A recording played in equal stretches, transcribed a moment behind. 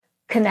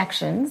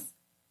connections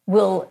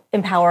will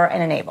empower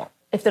and enable.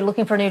 If they're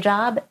looking for a new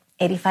job,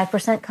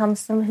 85%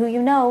 comes from who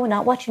you know,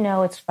 not what you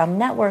know. It's from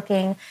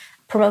networking.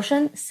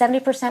 Promotion,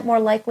 70% more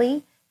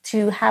likely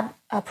to have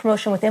a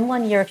promotion within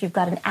 1 year if you've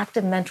got an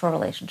active mentor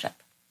relationship.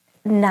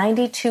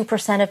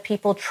 92% of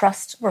people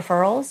trust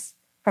referrals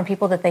from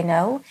people that they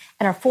know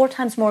and are 4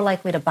 times more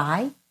likely to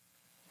buy.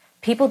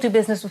 People do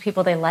business with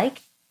people they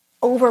like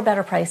over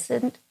better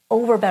pricing,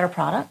 over better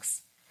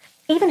products.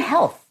 Even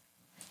health.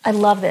 I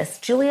love this.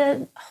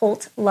 Julia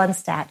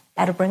Holt-Lundstad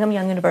out of Brigham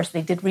Young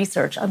University did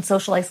research on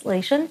social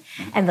isolation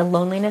and the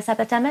loneliness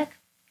epidemic.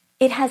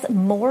 It has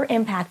more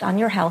impact on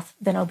your health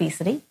than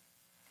obesity.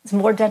 It's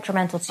more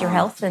detrimental to your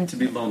health than to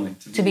be lonely.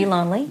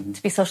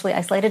 To be socially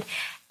isolated.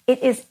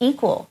 It is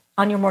equal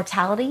on your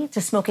mortality to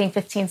smoking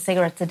 15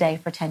 cigarettes a day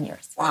for 10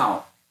 years.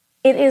 Wow.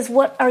 It is,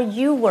 what are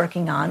you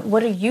working on?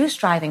 What are you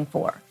striving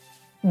for?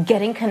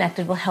 Getting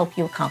connected will help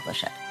you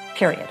accomplish it,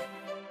 period.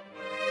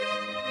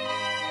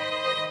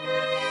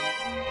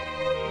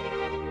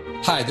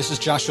 Hi, this is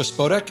Joshua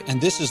Spodek,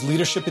 and this is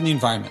Leadership in the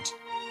Environment.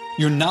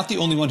 You're not the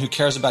only one who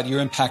cares about your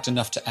impact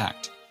enough to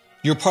act.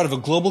 You're part of a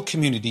global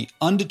community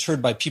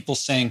undeterred by people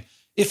saying,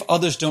 if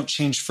others don't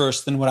change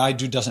first, then what I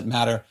do doesn't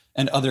matter,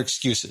 and other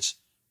excuses.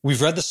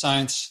 We've read the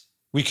science.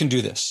 We can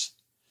do this.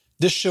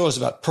 This show is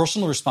about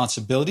personal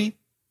responsibility,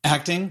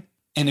 acting,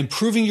 and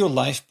improving your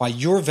life by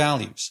your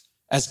values.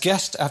 As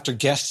guest after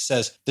guest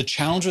says, the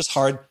challenge was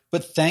hard,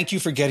 but thank you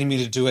for getting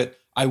me to do it.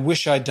 I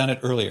wish I'd done it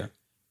earlier.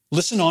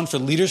 Listen on for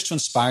leaders to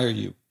inspire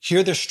you,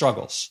 hear their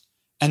struggles,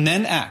 and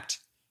then act.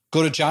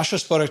 Go to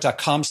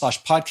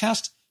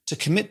joshuaspodek.com/podcast to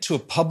commit to a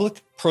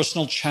public,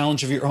 personal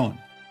challenge of your own.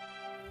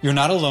 You're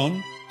not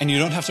alone, and you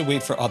don't have to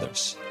wait for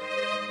others.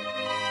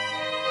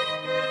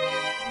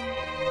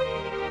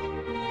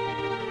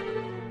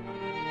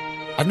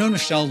 I've known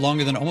Michelle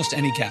longer than almost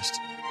any guest.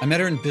 I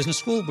met her in business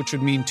school, which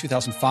would mean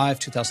 2005,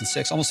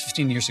 2006, almost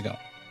 15 years ago.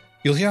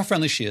 You'll hear how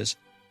friendly she is,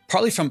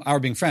 partly from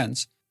our being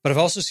friends, but I've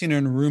also seen her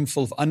in a room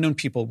full of unknown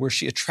people where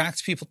she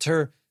attracts people to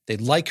her, they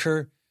like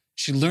her.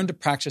 She learned to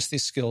practice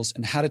these skills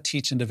and how to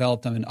teach and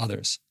develop them in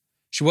others.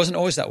 She wasn't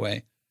always that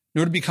way,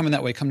 nor did becoming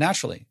that way come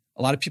naturally.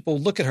 A lot of people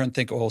look at her and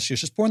think, oh, well, she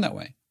was just born that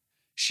way.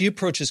 She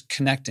approaches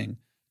connecting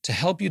to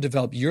help you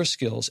develop your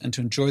skills and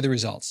to enjoy the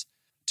results,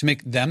 to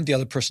make them, the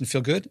other person,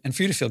 feel good and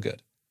for you to feel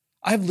good.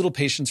 I have little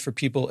patience for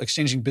people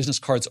exchanging business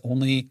cards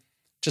only,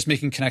 just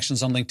making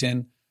connections on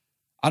LinkedIn.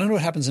 I don't know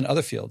what happens in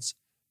other fields,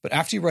 but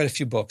after you write a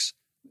few books,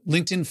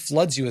 LinkedIn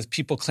floods you with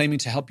people claiming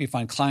to help you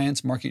find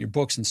clients, market your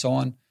books, and so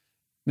on.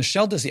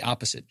 Michelle does the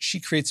opposite. She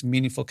creates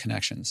meaningful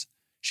connections.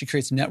 She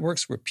creates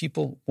networks where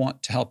people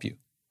want to help you.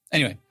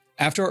 Anyway,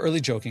 after our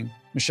early joking,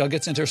 Michelle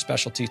gets into her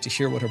specialty to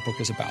hear what her book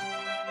is about.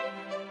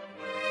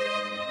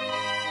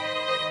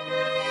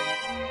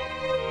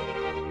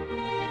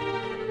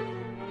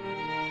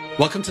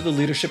 Welcome to the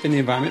Leadership in the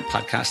Environment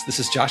podcast. This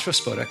is Joshua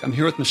Spodek. I'm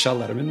here with Michelle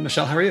Lederman.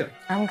 Michelle, how are you?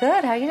 I'm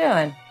good. How are you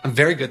doing? I'm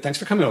very good. Thanks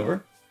for coming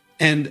over.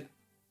 And,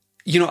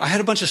 I had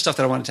a bunch of stuff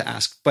that I wanted to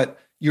ask, but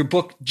your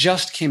book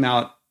just came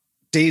out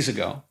days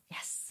ago.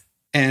 Yes.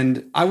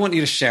 And I want you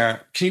to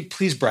share. Can you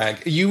please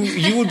brag?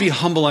 You would be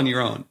humble on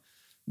your own,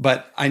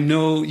 but I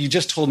know you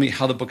just told me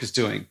how the book is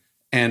doing.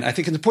 And I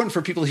think it's important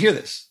for people to hear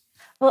this.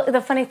 Well,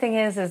 the funny thing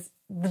is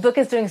the book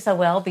is doing so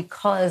well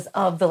because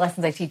of the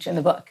lessons I teach in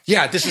the book.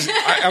 Yeah,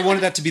 I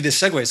wanted that to be this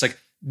segue. It's like,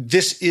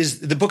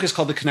 the book is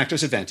called The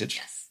Connector's Advantage.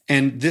 Yes.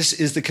 And this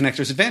is The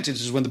Connector's Advantage.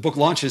 Is when the book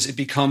launches, it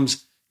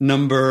becomes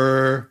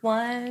number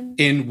 1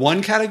 in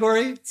one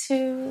category,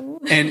 2,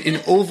 and in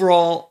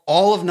overall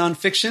all of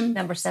nonfiction,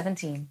 number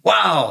 17.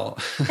 Wow.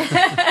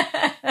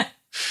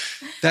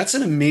 That's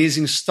an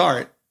amazing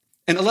start.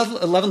 And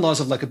 11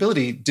 Laws of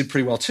Likability did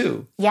pretty well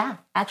too. Yeah.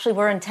 Actually,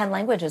 we're in 10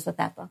 languages with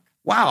that book.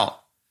 Wow.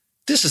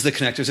 This is the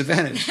Connector's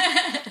Advantage.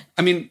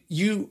 I mean,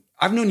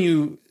 I've known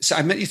you, so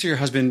I met you through your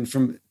husband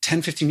from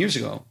 10, 15 years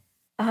ago.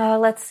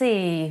 Let's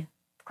see.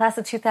 Class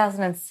of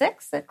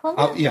 2006 at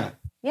Columbia? Oh, yeah.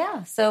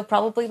 Yeah. So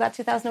probably about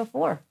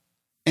 2004.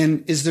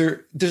 And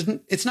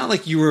it's not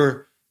like you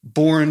were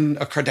born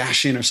a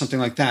Kardashian or something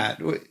like that.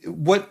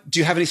 Do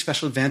you have any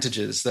special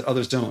advantages that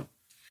others don't?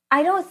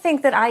 I don't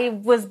think that I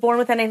was born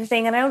with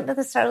anything, and I don't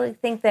necessarily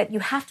think that you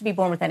have to be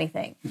born with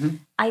anything. Mm-hmm.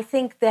 I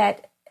think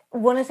that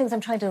one of the things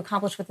I'm trying to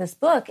accomplish with this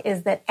book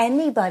is that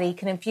anybody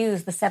can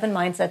infuse the 7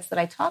 mindsets that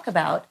I talk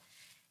about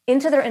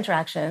into their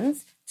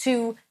interactions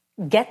to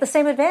get the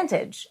same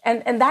advantage.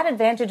 And that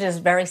advantage is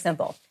very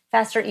simple.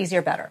 Faster,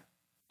 easier, better.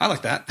 I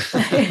like that.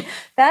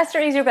 Faster,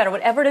 easier, better.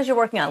 Whatever it is you're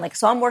working on.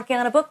 So I'm working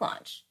on a book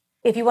launch.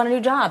 If you want a new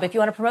job, if you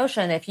want a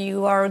promotion, if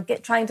you are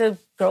trying to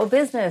grow a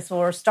business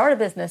or start a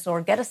business or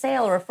get a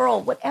sale or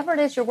referral, whatever it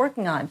is you're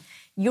working on,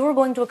 you are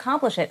going to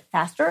accomplish it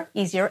faster,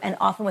 easier, and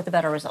often with a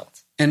better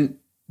result. And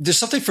there's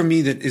something for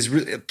me that is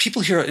really,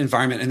 people hear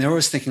environment and they're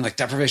always thinking like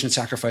deprivation and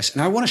sacrifice.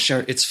 And I want to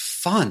share, it's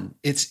fun.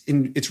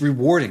 It's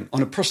rewarding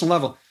on a personal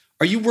level.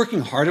 Are you working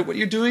hard at what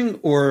you're doing,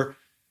 or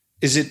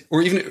is it,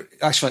 or even,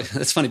 actually,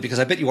 that's funny because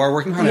I bet you are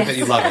working hard. Yes. I bet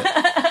you love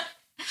it.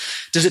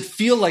 Does it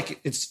feel like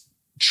it's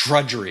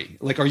drudgery?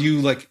 Like, are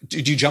you like, do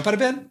you jump out of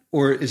bed,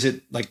 or is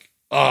it like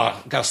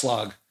got a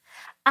slog?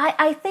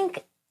 I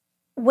think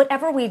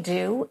whatever we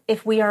do,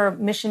 if we are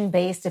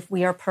mission-based, if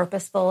we are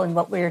purposeful in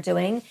what we're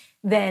doing,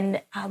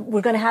 then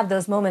we're going to have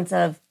those moments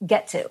of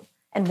get to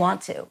and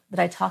want to that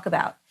I talk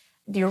about.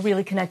 You're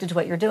really connected to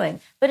what you're doing.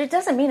 But it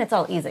doesn't mean it's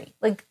all easy.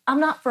 Like, I'm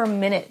not for a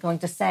minute going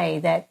to say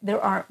that there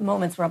aren't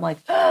moments where I'm like,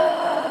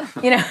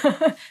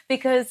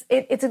 because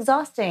it's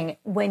exhausting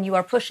when you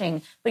are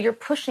pushing, but you're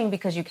pushing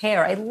because you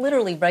care. I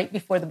literally, right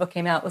before the book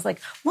came out, was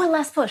like, one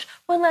last push.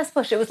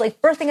 It was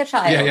like birthing a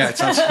child. Yeah, it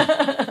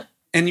sounds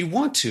and you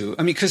want to.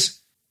 I mean,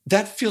 because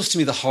that feels to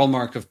me the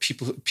hallmark of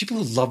people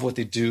who love what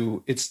they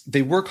do.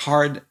 They work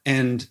hard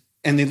and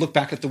they look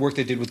back at the work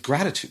they did with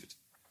gratitude.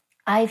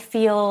 I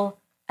feel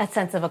a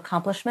sense of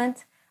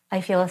accomplishment. I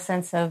feel a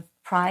sense of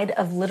pride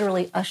of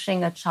literally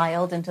ushering a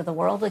child into the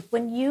world. Like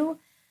when you,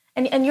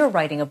 and you're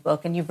writing a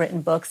book and you've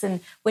written books,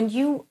 and when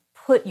you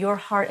put your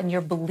heart and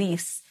your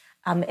beliefs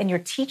and your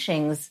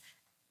teachings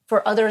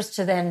for others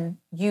to then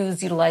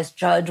utilize,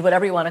 judge,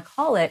 whatever you want to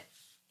call it,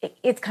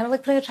 it's kind of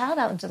like putting a child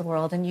out into the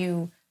world, and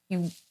you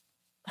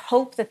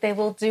hope that they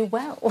will do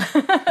well.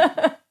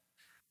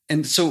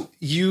 And so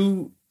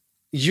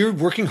you're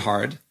working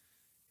hard.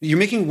 You're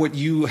making what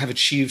you have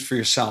achieved for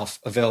yourself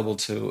available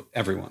to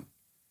everyone.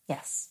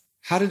 Yes.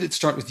 How did it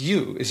start with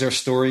you? Is there a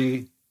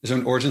story? Is there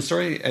an origin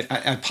story?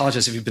 I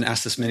apologize if you've been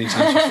asked this many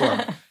times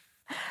before.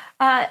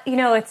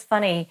 It's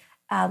funny.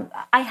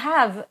 I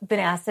have been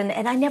asked,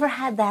 and I never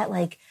had that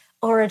like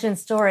origin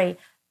story,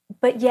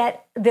 but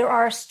yet there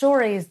are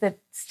stories that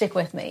stick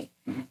with me.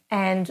 Mm-hmm.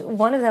 And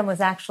one of them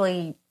was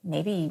actually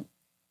maybe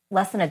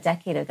less than a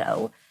decade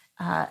ago.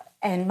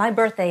 And my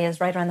birthday is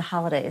right around the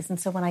holidays. And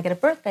so when I get a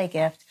birthday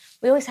gift,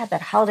 we always have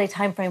that holiday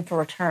time frame for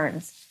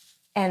returns.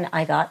 And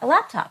I got a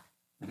laptop.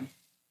 Mm-hmm.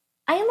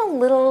 I am a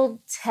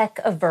little tech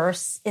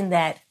averse in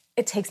that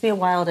it takes me a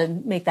while to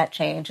make that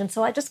change. And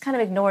so I just kind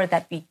of ignored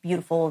that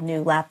beautiful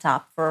new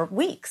laptop for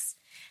weeks.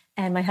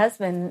 And my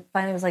husband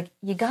finally was like,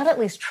 you got to at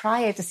least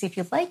try it to see if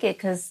you like it,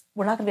 because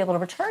we're not going to be able to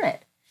return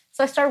it.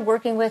 So I started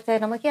working with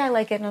it. I'm like, yeah, I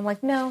like it. And I'm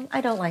like, no,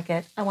 I don't like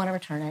it. I want to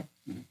return it.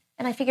 Mm-hmm.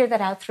 And I figured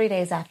that out 3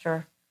 days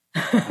after.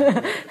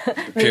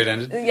 Period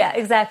ended? Yeah,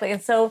 exactly.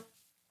 And so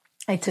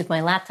I took my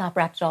laptop,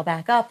 wrapped it all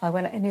back up. I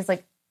went, and he's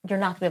like, you're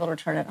not going to be able to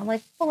return it. I'm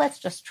like, well, let's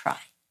just try.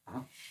 Uh-huh.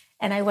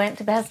 And I went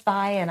to Best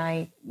Buy and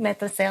I met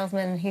the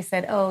salesman, and he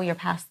said, oh, you're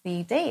past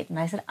the date. And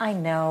I said, I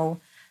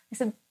know. I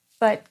said,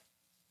 but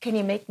can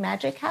you make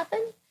magic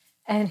happen?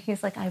 And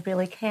he's like, I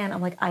really can.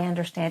 I'm like, I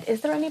understand.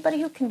 Is there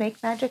anybody who can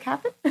make magic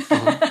happen?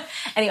 Uh-huh.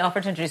 And he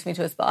offered to introduce me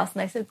to his boss.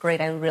 And I said,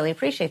 great, I really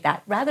appreciate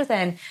that. Rather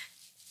than,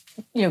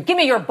 give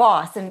me your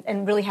boss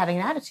and really having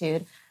an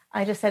attitude,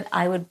 I just said,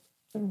 I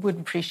would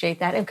appreciate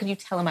that. And could you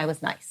tell him I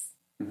was nice?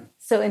 Mm-hmm.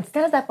 So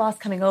instead of that boss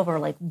coming over,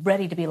 like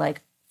ready to be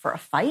like for a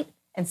fight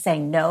and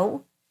saying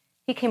no,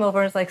 he came over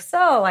and was like,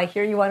 so I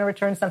hear you want to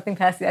return something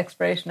past the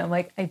expiration. I'm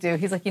like, I do.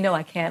 He's like,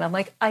 I can. I'm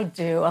like, I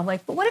do. I'm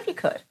like, but what if you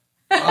could?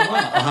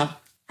 Uh-huh.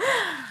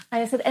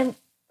 And I said, and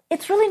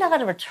it's really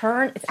not a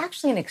return. It's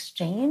actually an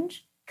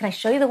exchange. Can I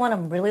show you the one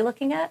I'm really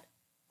looking at?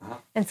 Uh-huh.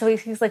 And so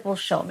he's like, well,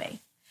 show me.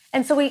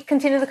 And so we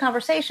continued the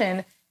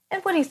conversation.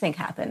 And what do you think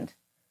happened?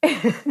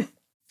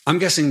 I'm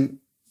guessing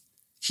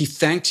he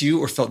thanked you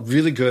or felt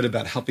really good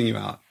about helping you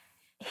out.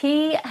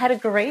 He had a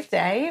great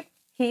day.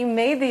 He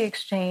made the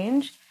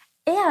exchange.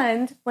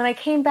 And when I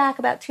came back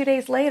about 2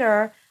 days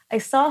later, I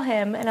saw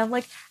him and I'm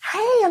like,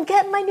 hey, I'm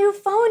getting my new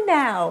phone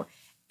now.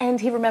 And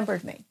he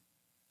remembered me.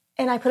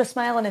 And I put a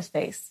smile on his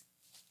face.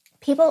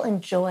 People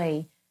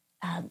enjoy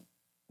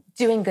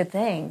doing good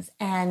things.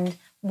 And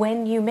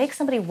when you make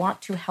somebody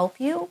want to help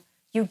you,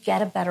 you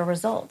get a better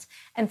result.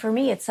 And for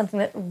me, it's something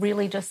that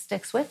really just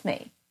sticks with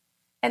me.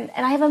 And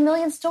I have a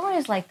million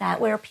stories like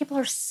that where people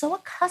are so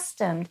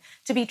accustomed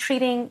to be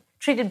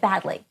treated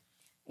badly.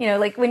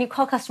 Like when you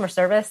call customer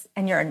service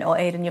and you're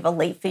annoyed and you have a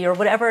late fee or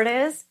whatever it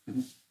is.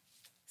 Mm-hmm.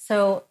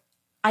 So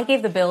I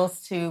gave the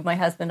bills to my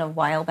husband a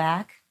while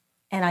back,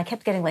 and I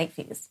kept getting late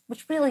fees,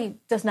 which really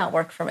does not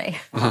work for me.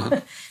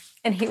 Uh-huh.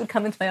 And he would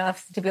come into my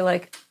office to be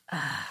like,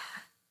 and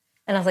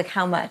I was like,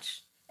 how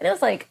much? And it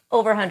was like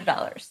over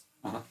 $100.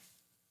 Uh-huh.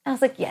 I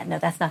was like, yeah, no,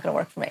 that's not going to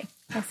work for me.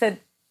 I said,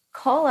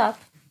 call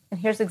up, and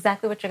here's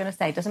exactly what you're going to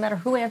say. It doesn't matter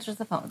who answers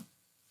the phone.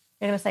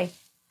 You're going to say,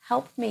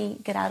 help me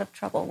get out of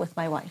trouble with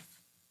my wife.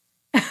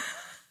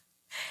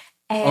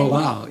 And oh,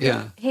 wow,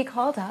 yeah. He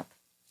called up,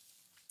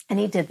 and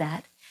he did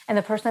that. And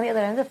the person on the other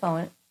end of the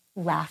phone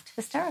laughed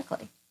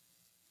hysterically.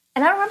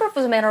 And I don't remember if it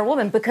was a man or a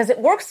woman, because it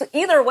works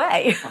either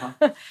way.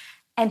 Uh-huh.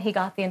 And he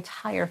got the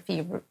entire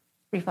fee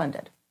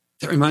refunded.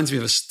 That reminds me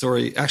of a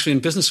story, actually in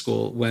business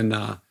school, when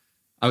I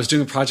was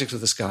doing a project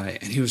with this guy,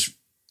 and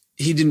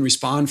he didn't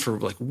respond for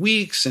like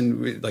weeks,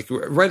 and like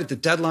right at the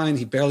deadline,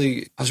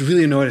 I was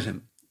really annoyed at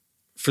him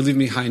for leaving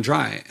me high and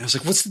dry. And I was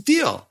like, what's the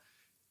deal?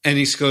 And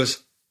he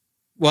goes,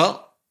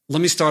 well, let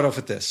me start off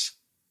with this.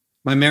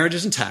 My marriage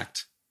is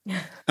intact. And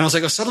I was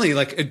like, suddenly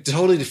like it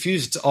totally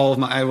diffused all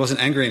of I wasn't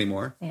angry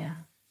anymore. Yeah.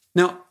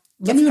 Now,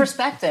 it's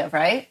perspective,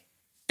 right?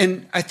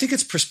 And I think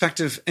it's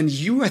perspective, and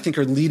you, I think,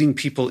 are leading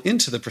people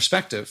into the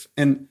perspective.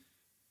 And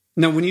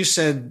now when you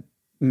said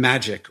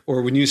magic,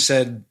 or when you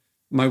said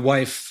my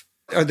wife,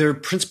 are there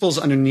principles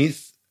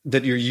underneath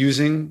that you're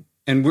using?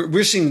 And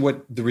we're seeing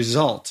what the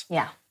result.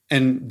 Yeah.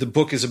 And the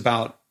book is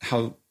about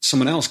how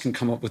someone else can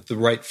come up with the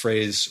right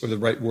phrase or the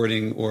right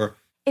wording, or...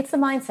 It's the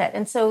mindset.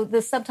 And so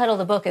the subtitle of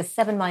the book is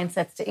 7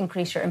 Mindsets to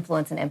Increase Your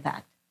Influence and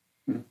Impact.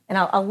 And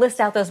I'll list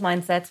out those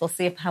mindsets. We'll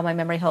see how my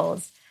memory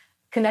holds.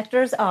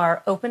 Connectors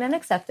are open and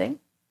accepting.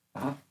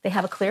 They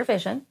have a clear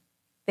vision.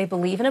 They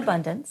believe in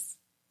abundance.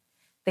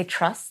 They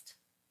trust.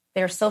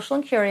 They're social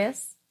and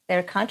curious.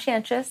 They're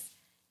conscientious.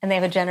 And they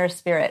have a generous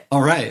spirit.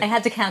 All right. I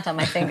had to count on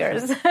my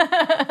fingers.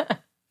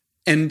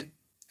 And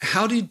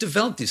how do you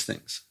develop these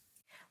things?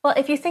 Well,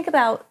 if you think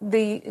about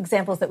the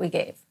examples that we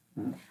gave,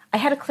 I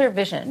had a clear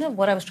vision of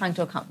what I was trying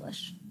to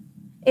accomplish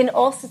in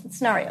all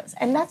scenarios.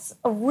 And that's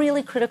a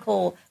really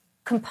critical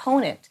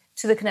component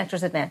to the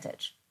connector's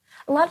advantage.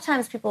 A lot of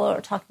times people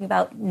are talking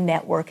about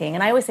networking.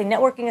 And I always say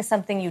networking is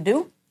something you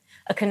do.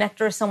 A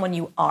connector is someone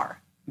you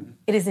are.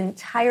 It is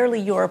entirely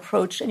your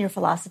approach and your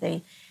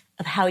philosophy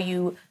of how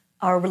you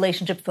are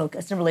relationship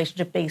focused and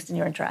relationship based in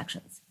your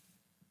interactions.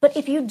 But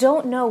if you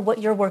don't know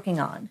what you're working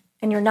on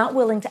and you're not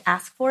willing to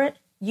ask for it,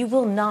 you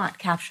will not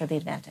capture the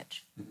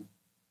advantage.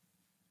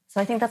 So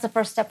I think that's the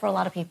first step for a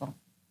lot of people.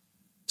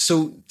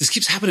 So this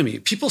keeps happening to me.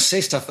 People say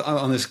stuff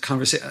on this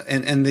conversation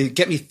and they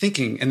get me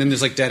thinking, and then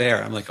there's like dead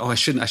air. I'm like, oh, I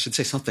should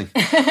say something.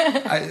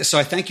 So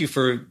I thank you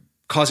for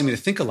causing me to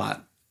think a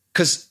lot,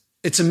 because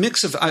it's a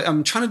mix of,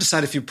 I'm trying to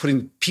decide if you're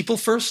putting people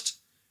first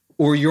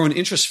or your own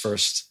interests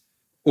first,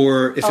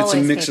 or if Always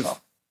it's a mix people.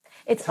 of...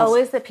 It's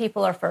always that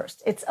people are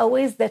first. It's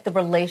always that the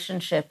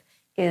relationship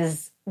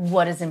is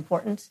what is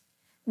important,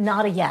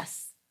 not a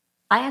yes.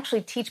 I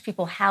actually teach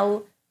people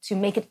how to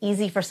make it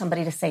easy for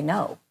somebody to say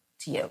no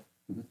to you.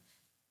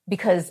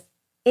 Because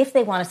if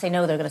they want to say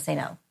no, they're going to say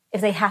no.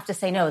 If they have to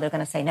say no, they're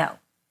going to say no.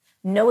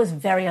 No is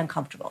very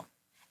uncomfortable.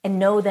 And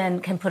no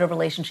then can put a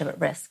relationship at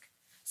risk.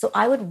 So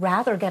I would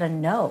rather get a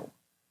no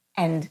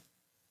and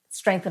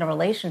strengthen a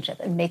relationship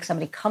and make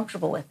somebody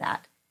comfortable with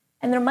that.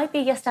 And there might be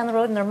a yes down the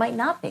road and there might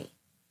not be,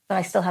 but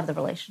I still have the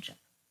relationship.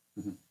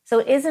 So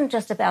it isn't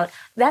just about,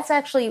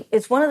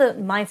 it's one of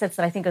the mindsets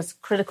that I think is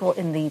critical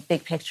in the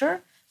big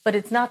picture, but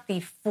it's not the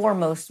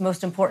foremost,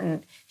 most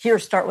important, here,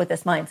 start with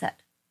this mindset.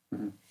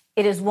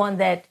 It is one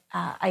that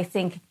I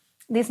think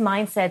these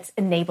mindsets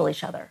enable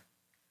each other,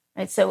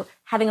 right? So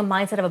having a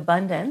mindset of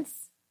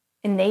abundance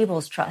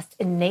enables trust,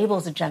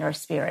 enables a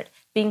generous spirit.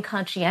 Being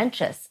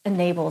conscientious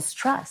enables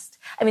trust.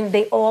 I mean,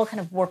 they all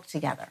kind of work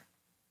together.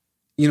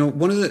 You know,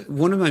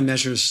 one of my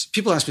measures,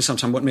 people ask me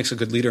sometimes what makes a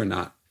good leader or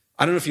not.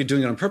 I don't know if you're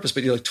doing it on purpose,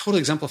 but you're like totally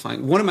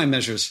exemplifying. One of my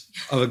measures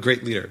of a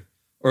great leader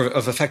or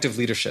of effective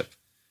leadership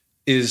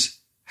is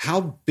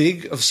how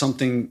big of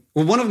something,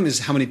 well, one of them is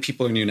how many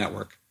people are in your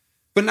network.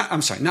 But not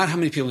how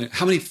many people,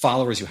 how many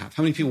followers you have,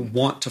 how many people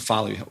want to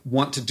follow you,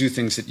 want to do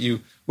things that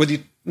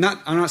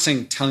I'm not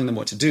saying telling them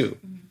what to do.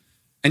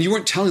 And you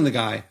weren't telling the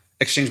guy,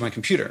 exchange my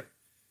computer.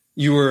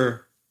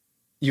 You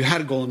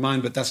had a goal in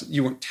mind, but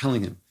you weren't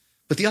telling him.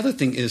 But the other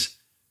thing is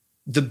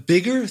the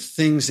bigger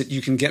things that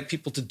you can get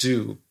people to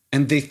do,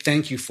 and they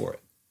thank you for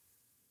it.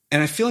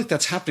 And I feel like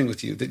that's happening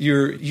with you, that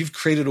you've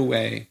created a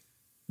way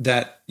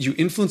that you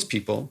influence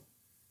people,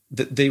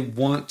 that they're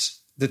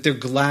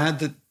glad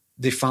that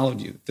they followed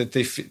you,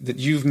 that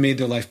you've made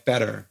their life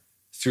better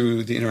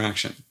through the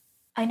interaction.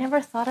 I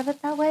never thought of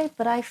it that way,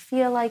 but I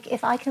feel like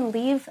if I can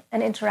leave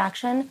an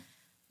interaction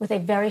with a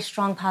very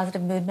strong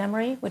positive mood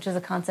memory, which is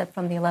a concept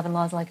from the 11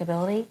 Laws of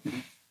Likeability,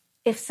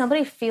 if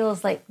somebody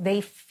feels like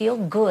they feel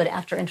good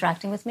after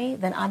interacting with me,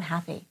 then I'm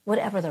happy,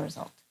 whatever the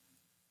result.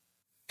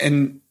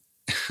 And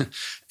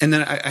then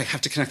I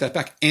have to connect that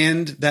back.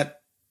 And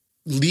that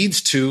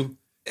leads to,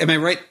 am I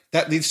right?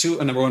 That leads to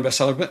a number one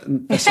bestselling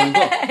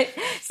book.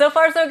 So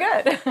far, so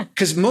good.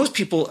 Because most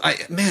people,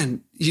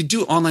 you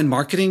do online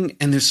marketing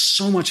and there's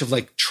so much of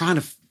like trying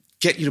to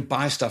get you to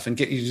buy stuff and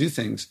get you to do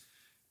things.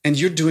 And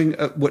you're doing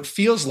what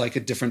feels like a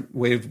different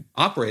way of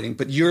operating,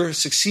 but you're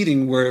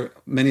succeeding where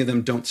many of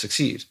them don't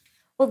succeed.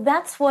 Well,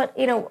 that's what,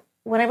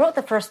 when I wrote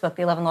the first book,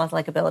 The 11 Laws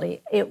of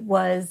Likeability, it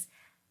was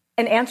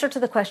an answer to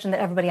the question that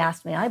everybody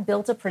asked me. I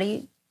built a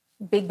pretty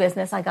big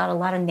business. I got a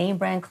lot of name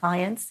brand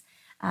clients,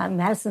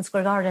 Madison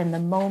Square Garden, the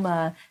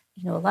MoMA,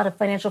 a lot of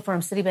financial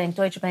firms, Citibank,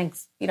 Deutsche Bank,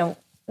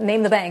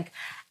 name the bank.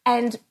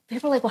 And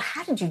people were like, well,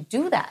 how did you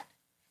do that?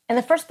 And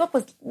the first book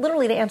was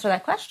literally to answer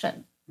that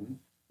question.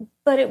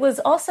 But it was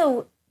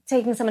also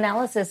taking some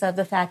analysis of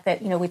the fact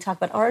that, we talk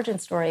about origin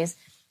stories.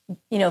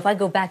 If I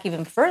go back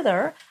even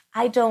further,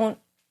 I don't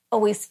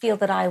always feel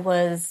that I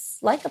was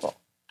likable.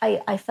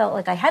 I felt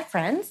like I had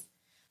friends,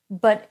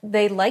 but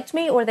they liked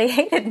me or they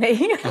hated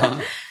me.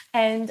 Uh-huh.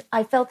 And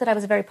I felt that I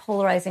was a very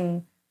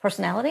polarizing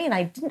personality and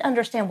I didn't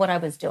understand what I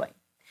was doing.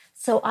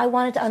 So I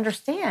wanted to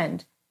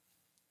understand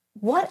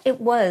what it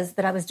was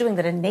that I was doing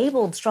that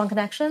enabled strong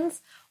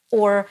connections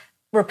or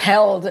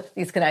repelled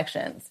these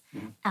connections.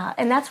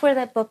 And that's where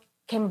that book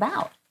came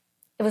about.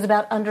 It was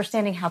about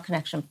understanding how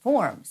connection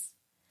forms.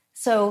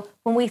 So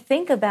when we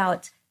think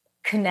about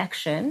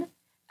connection,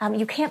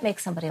 you can't make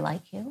somebody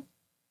like you.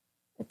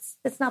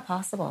 It's not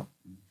possible.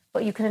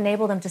 But you can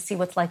enable them to see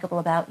what's likable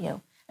about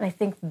you. And I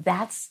think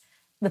that's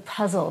the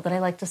puzzle that I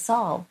like to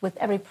solve with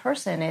every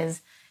person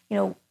is,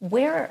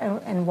 where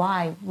and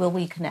why will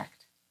we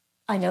connect?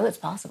 I know it's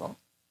possible.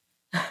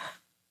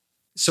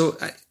 So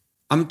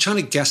I'm trying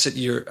to guess at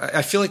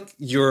I feel like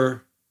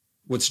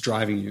what's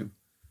driving you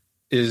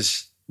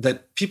is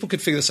that people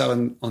could figure this out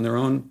on their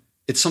own.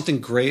 It's something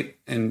great.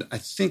 And I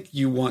think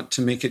you want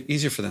to make it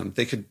easier for them.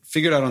 They could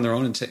figure it out on their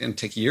own and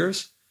take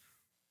years.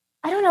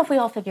 I don't know if we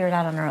all figure it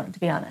out on our own, to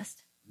be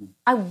honest.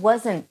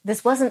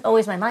 This wasn't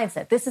always my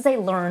mindset. This is a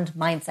learned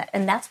mindset.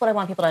 And that's what I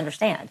want people to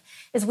understand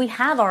is we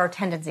have our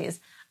tendencies.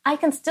 I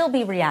can still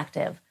be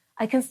reactive.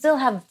 I can still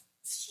have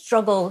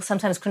struggle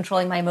sometimes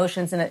controlling my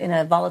emotions in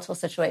a volatile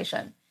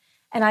situation.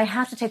 And I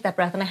have to take that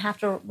breath and I have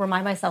to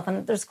remind myself.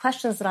 And there's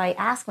questions that I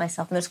ask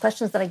myself and there's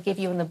questions that I give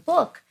you in the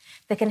book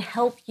that can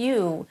help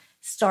you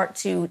start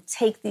to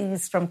take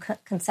these from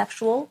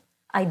conceptual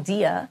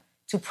idea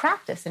to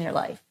practice in your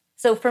life.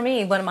 So for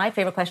me, one of my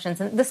favorite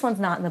questions, and this one's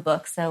not in the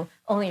book, so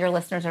only your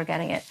listeners are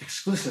getting it.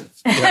 Exclusive.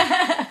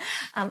 Yeah.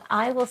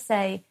 I will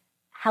say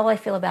how I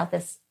feel about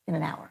this in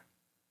an hour.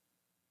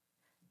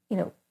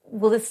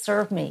 Will this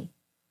serve me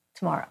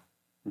tomorrow?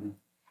 Mm-hmm.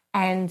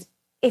 And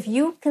if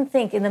you can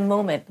think in the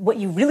moment what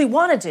you really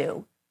want to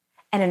do,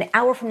 and an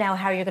hour from now,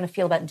 how you're going to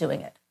feel about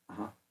doing it,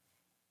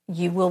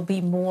 you will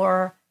be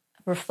more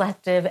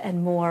reflective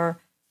and more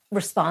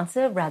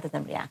responsive rather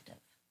than reactive.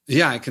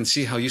 Yeah, I can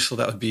see how useful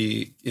that would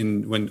be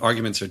when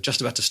arguments are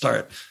just about to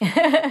start,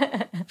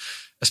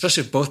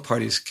 especially if both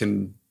parties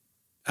can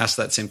ask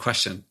that same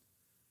question.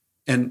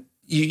 And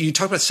you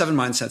talk about 7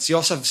 mindsets. You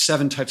also have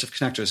 7 types of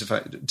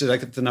connectors. Did I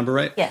get the number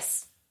right?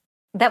 Yes,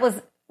 that was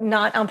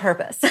not on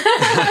purpose.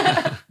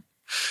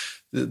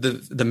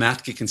 the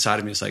math geek inside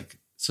of me is like,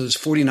 so there's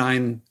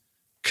 49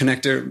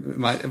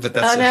 connector, but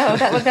that's... Oh no,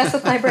 that would mess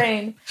with my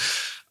brain.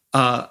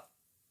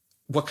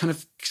 What kind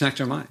of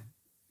connector am I?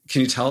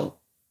 Can you tell?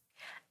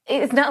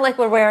 It's not like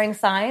we're wearing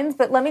signs,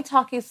 but let me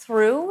talk you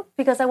through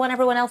because I want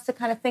everyone else to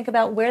kind of think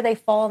about where they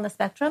fall on the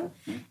spectrum.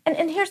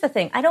 And here's the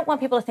thing. I don't want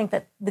people to think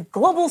that the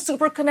global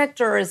super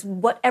connector is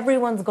what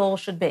everyone's goal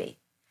should be.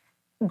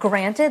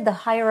 Granted, the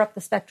higher up the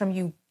spectrum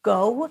you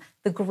go,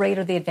 the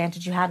greater the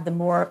advantage you have, the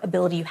more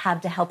ability you have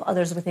to help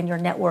others within your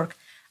network.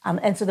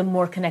 And so the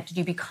more connected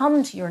you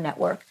become to your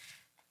network.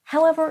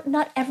 However,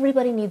 not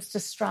everybody needs to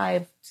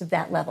strive to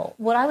that level.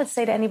 What I would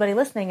say to anybody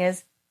listening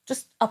is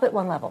just up at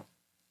one level.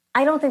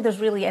 I don't think there's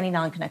really any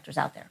non-connectors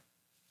out there.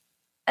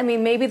 I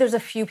mean, maybe there's a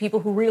few people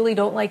who really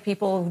don't like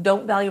people, who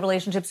don't value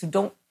relationships, who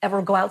don't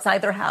ever go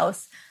outside their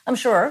house. I'm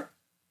sure,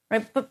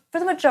 right? But for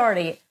the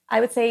majority,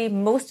 I would say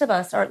most of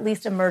us are at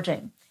least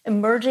emerging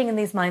in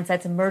these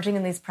mindsets, emerging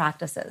in these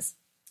practices.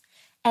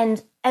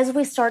 And as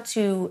we start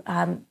to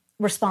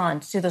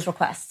respond to those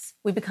requests,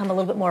 we become a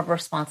little bit more of a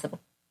responsive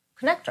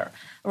connector.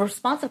 A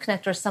responsive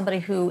connector is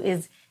somebody who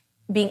is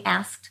being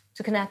asked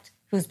to connect,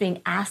 who's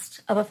being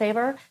asked of a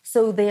favor.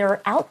 So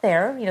they're out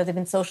there, they've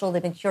been social,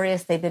 they've been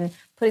curious, they've been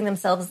putting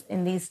themselves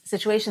in these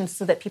situations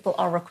so that people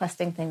are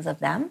requesting things of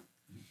them.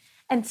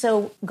 And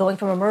so going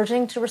from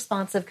emerging to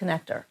responsive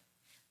connector.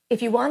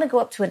 If you want to go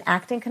up to an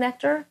acting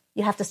connector,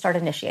 you have to start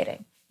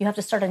initiating. You have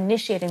to start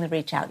initiating the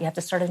reach out. You have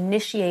to start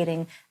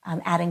initiating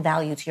adding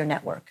value to your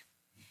network.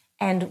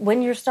 And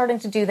when you're starting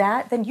to do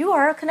that, then you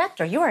are a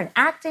connector. You are an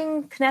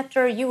acting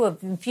connector. You have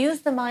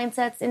infused the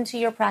mindsets into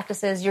your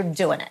practices. You're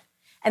doing it.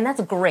 And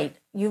that's great.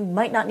 You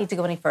might not need to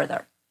go any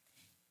further.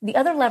 The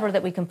other lever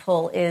that we can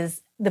pull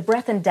is the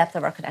breadth and depth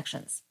of our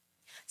connections.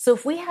 So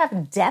if we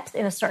have depth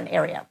in a certain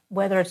area,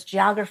 whether it's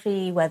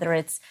geography, whether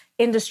it's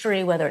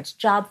industry, whether it's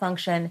job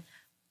function,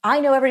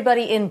 I know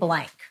everybody in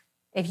blank.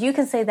 If you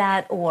can say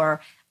that, or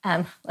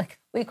like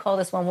we call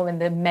this one woman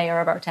the mayor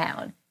of our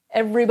town.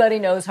 Everybody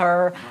knows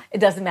her. It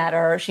doesn't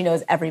matter. She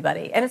knows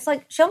everybody. And it's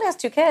like, she only has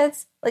 2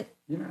 kids. Like,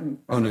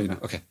 oh, no, you know.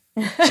 Okay.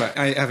 So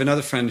I have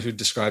another friend who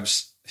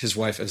describes his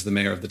wife as the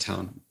mayor of the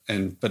town,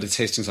 but it's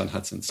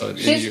Hastings-on-Hudson. So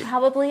she's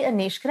probably a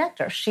niche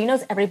connector. She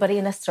knows everybody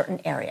in a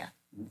certain area.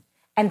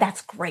 And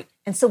that's great.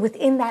 And so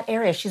within that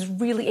area, she's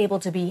really able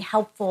to be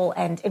helpful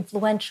and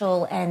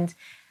influential and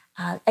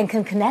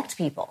can connect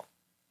people.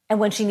 And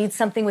when she needs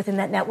something within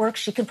that network,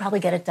 she can probably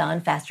get it done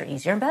faster,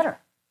 easier, and better.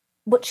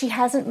 What she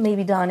hasn't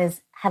maybe done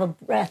is have a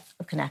breadth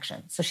of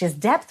connection. So she has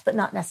depth, but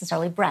not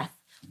necessarily breadth.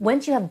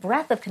 Once you have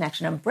breadth of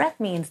connection, and breadth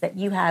means that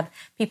you have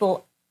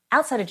people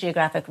outside of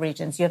geographic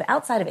regions, you have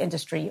outside of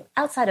industry,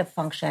 outside of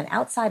function,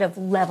 outside of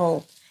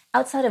level,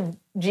 outside of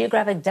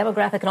geographic,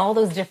 demographic, and all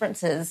those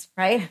differences,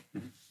 right?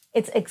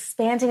 It's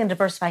expanding and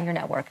diversifying your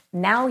network.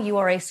 Now you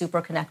are a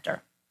super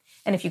connector.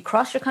 And if you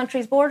cross your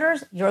country's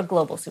borders, you're a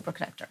global super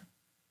connector.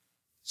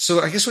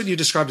 So I guess what you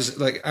described is,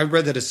 like, I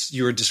read that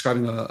you were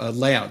describing a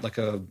layout, like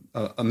a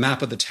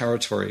map of the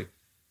territory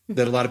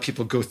that a lot of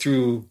people go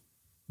through,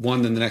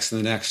 one, then the next, and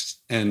the next.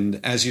 And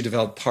as you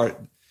develop part,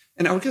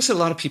 and I would guess that a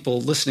lot of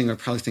people listening are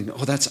probably thinking,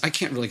 oh, I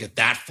can't really get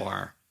that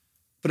far.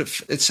 But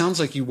it sounds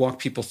like you walk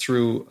people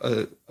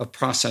through a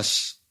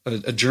process,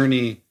 a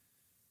journey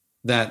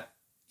that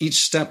each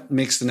step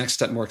makes the next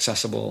step more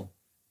accessible.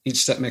 each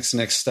step makes the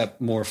next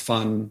step more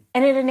fun.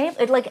 And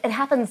it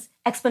happens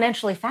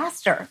exponentially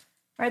faster,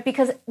 right?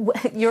 Because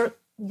you're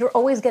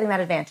always getting that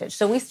advantage.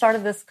 So we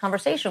started this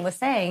conversation with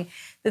saying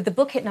that the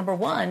book hit number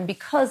one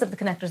because of the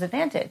Connector's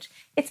Advantage.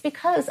 It's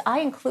because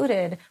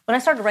when I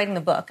started writing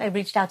the book, I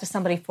reached out to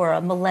somebody for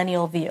a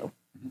millennial view.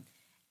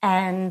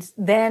 And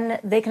then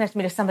they connected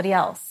me to somebody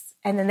else.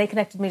 And then they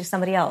connected me to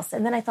somebody else.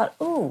 And then I thought,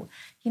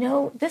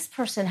 this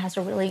person has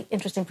a really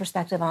interesting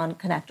perspective on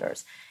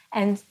connectors.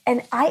 And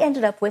I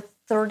ended up with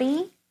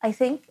 30, I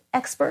think,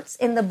 experts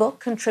in the book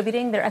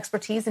contributing their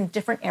expertise in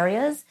different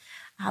areas.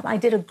 I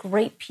did a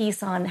great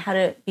piece on how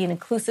to be an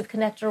inclusive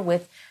connector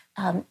with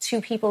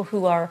two people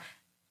who are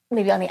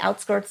maybe on the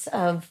outskirts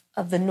of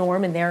the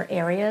norm in their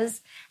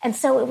areas. And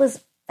so it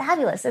was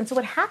fabulous. And so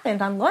what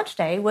happened on launch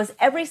day was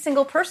every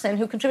single person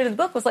who contributed to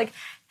the book was like,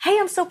 hey,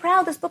 I'm so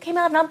proud this book came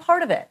out and I'm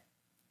part of it.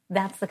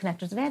 That's the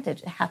Connector's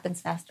Advantage. It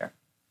happens faster,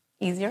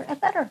 easier,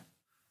 and better.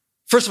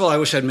 First of all, I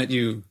wish I'd met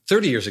you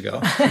 30 years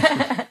ago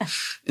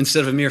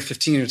instead of a mere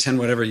 15 or 10,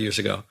 whatever years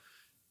ago.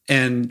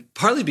 And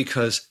partly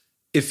because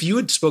if you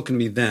had spoken to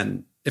me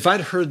then, if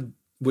I'd heard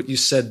what you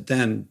said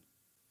then,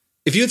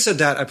 if you had said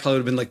that, I probably would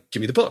have been like,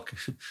 give me the book.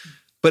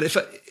 But if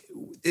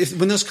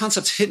when those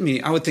concepts hit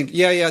me, I would think,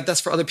 yeah, that's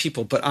for other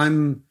people. But I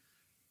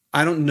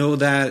don't know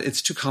that.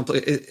 It's too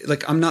complicated.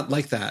 Like, I'm not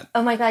like that.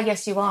 Oh my God,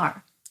 yes, you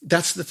are.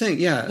 That's the thing,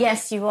 yeah.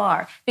 Yes, you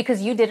are.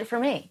 Because you did it for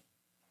me.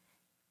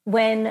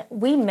 When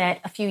we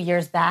met a few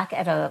years back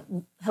at a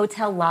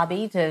hotel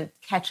lobby to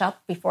catch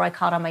up before I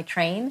caught on my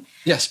train.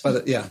 Yes,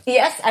 yeah.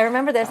 Yes, I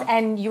remember this.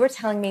 And you were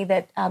telling me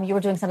that you were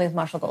doing something with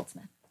Marshall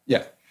Goldsmith.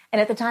 Yeah. And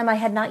at the time, I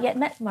had not yet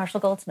met Marshall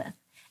Goldsmith.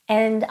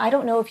 And I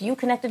don't know if you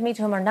connected me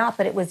to him or not,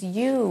 but it was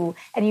you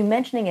and you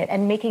mentioning it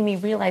and making me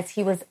realize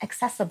he was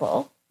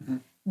accessible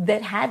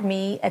that had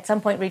me at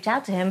some point reach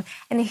out to him.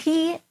 And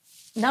he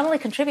not only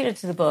contributed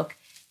to the book,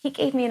 he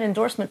gave me an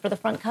endorsement for the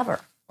front cover.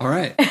 All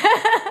right.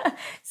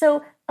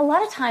 So a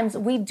lot of times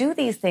we do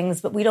these things,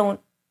 but we don't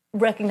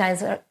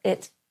recognize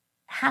it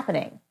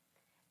happening.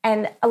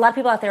 And a lot of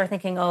people out there are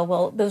thinking, oh,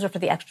 well, those are for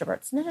the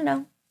extroverts.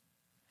 No.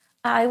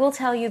 I will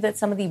tell you that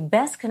some of the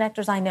best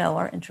connectors I know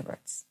are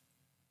introverts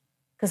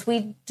because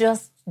we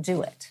just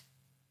do it.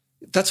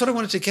 That's what I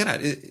wanted to get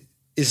at.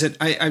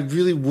 I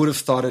really would have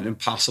thought it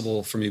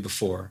impossible for me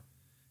before.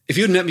 If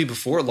you had met me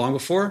before, long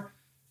before,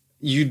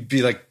 you'd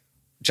be like,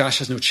 Josh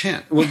has no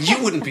chance. Well,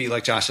 you wouldn't be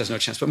like Josh has no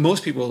chance, but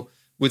most people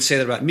would say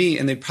that about me,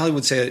 and they probably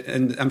would say it,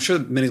 and I'm sure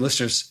many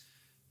listeners,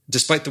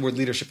 despite the word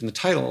leadership in the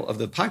title of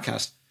the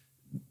podcast,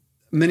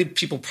 many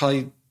people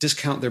probably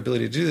discount their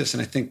ability to do this,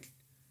 and I think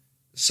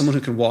someone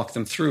who can walk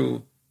them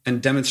through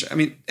and demonstrate. I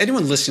mean,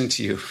 anyone listening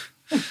to you,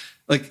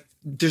 like,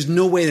 there's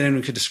no way that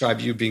anyone could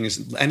describe you being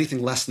as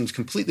anything less than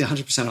completely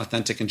 100%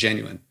 authentic and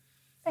genuine.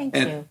 Thank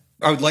you.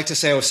 I would like to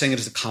say I was saying it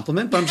as a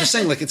compliment, but I'm just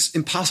saying, like, it's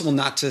impossible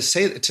not to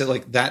say it to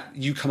like that.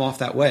 You come off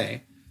that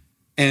way.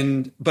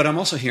 But I'm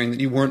also hearing that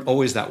you weren't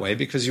always that way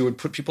because you would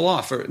put people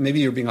off, or maybe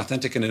you're being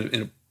authentic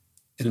in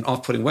an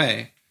off-putting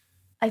way.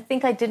 I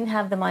think I didn't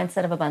have the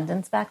mindset of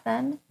abundance back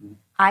then.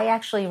 I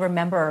actually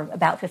remember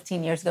about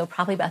 15 years ago,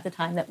 probably about the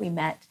time that we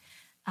met,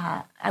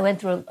 I went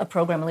through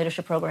a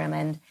leadership program,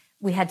 and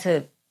we had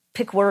to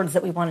pick words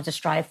that we wanted to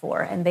strive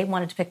for. And they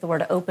wanted to pick the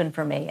word open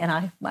for me.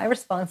 And my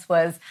response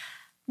was,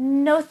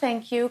 no,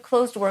 thank you.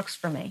 Closed works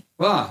for me.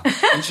 Wow,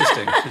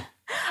 interesting.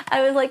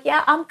 I was like,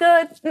 yeah, I'm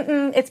good.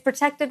 It's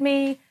protected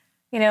me.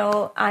 You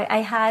know,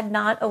 I had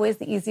not always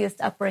the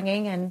easiest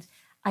upbringing, and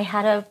I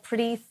had a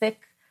pretty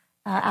thick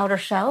outer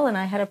shell, and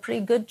I had a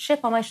pretty good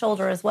chip on my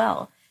shoulder as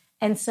well.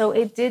 And so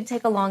it did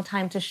take a long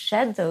time to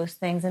shed those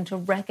things and to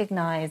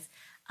recognize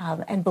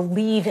and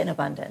believe in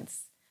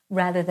abundance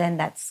rather than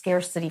that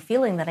scarcity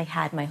feeling that I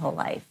had my whole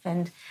life.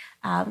 And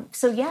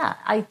so, yeah,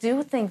 I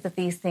do think that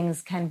these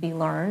things can be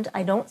learned.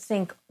 I don't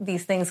think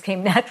these things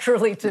came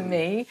naturally to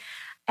me.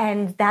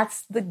 And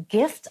that's the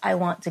gift I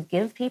want to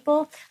give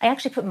people. I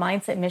actually put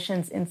mindset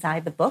missions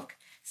inside the book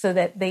so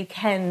that they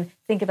can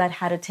think about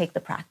how to take the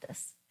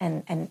practice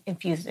and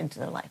infuse it into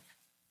their life.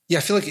 Yeah,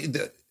 I feel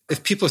like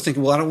if people are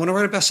thinking, well, I don't want to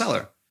write a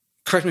bestseller,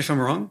 correct me if I'm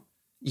wrong,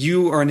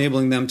 you are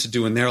enabling them to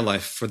do in their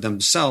life for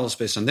themselves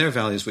based on their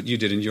values what you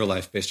did in your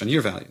life based on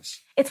your values.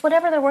 It's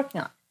whatever they're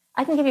working on.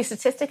 I can give you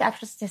statistic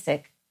after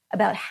statistic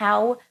about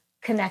how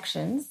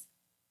connections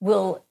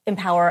will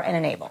empower and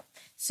enable.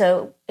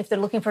 So if they're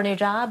looking for a new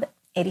job,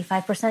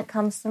 85%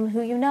 comes from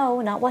who you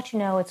know, not what you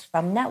know. It's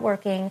from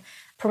networking.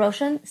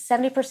 Promotion,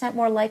 70%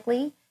 more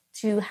likely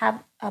to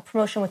have a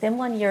promotion within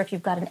 1 year if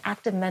you've got an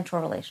active mentor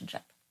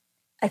relationship.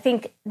 I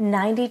think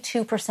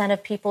 92%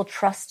 of people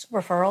trust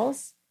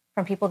referrals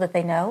from people that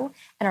they know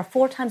and are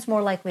 4 times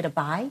more likely to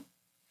buy.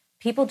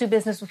 People do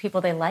business with people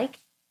they like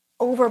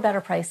over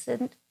better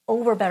pricing,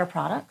 over better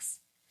products.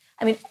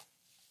 I mean,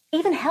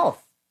 even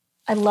health.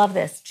 I love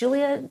this.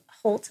 Julia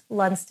Holt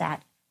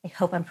Lundstadt, I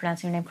hope I'm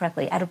pronouncing her name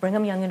correctly, out of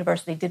Brigham Young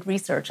University, did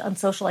research on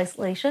social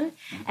isolation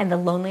and the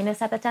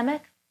loneliness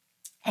epidemic.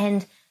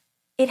 And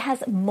it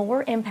has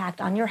more impact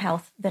on your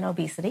health than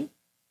obesity.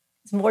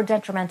 It's more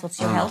detrimental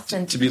to your health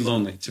than to be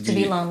lonely. To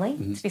be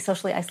lonely, to be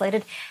socially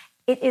isolated.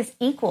 it is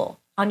equal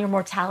on your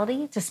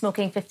mortality to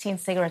smoking 15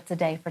 cigarettes a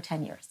day for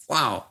 10 years.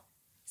 Wow.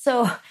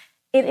 So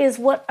it is,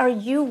 what are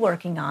you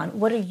working on?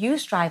 What are you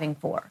striving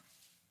for?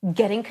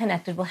 Getting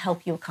connected will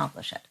help you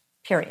accomplish it,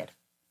 period.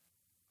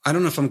 I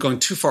don't know if I'm going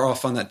too far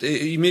off on that.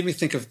 You made me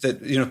think of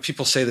that,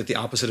 people say that the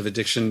opposite of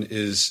addiction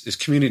is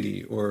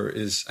community,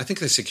 I think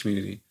they say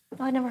community.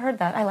 Oh, I never heard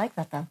that. I like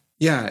that though.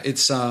 Yeah,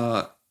 it's,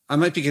 I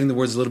might be getting the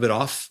words a little bit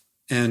off.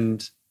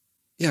 And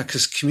yeah,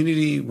 because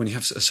community, when you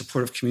have a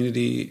supportive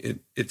community,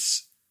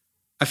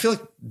 I feel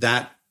like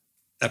that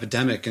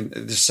epidemic, and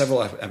there's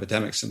several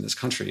epidemics in this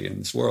country, in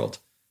this world.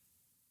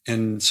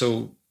 And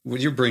so what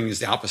you're bringing is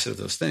the opposite of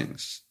those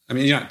things. I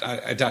mean,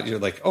 I doubt you're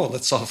like, oh,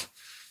 let's solve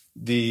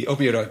the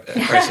opioid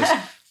crisis.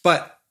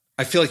 But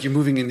I feel like you're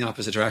moving in the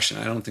opposite direction.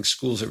 I don't think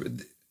schools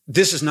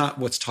this is not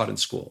what's taught in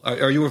school.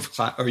 Are you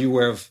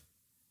aware of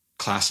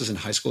classes in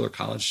high school or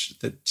college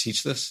that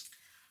teach this?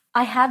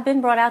 I have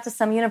been brought out to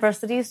some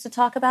universities to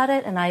talk about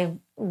it, and I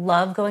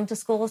love going to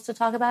schools to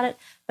talk about it,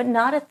 but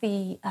not at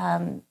the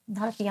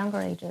younger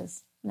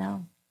ages.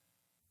 No.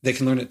 They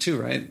can learn it too,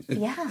 right?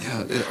 Yeah.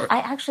 I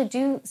actually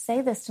do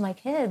say this to my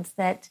kids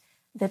that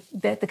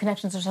the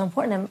connections are so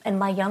important. And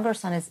my younger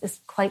son is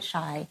quite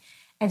shy,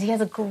 and he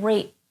has a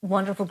great,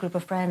 wonderful group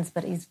of friends,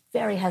 but he's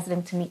very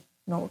hesitant to meet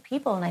normal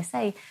people. And I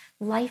say,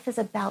 life is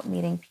about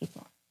meeting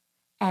people,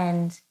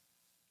 and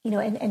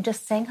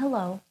just saying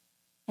hello,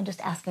 and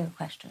just asking a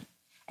question,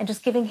 and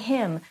just giving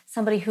him,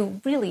 somebody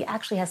who really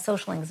actually has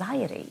social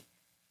anxiety,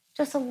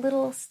 just a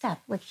little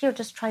step. Like, here,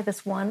 just try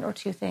this one or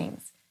two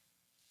things.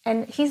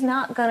 And he's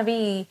not going to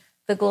be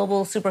the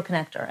global super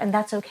connector. And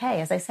that's okay.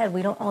 As I said,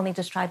 we don't all need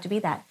to strive to be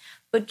that.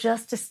 But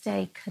just to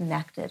stay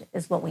connected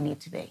is what we need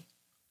to be.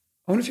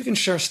 I wonder if you can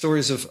share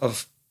stories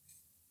of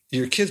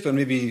your kids, but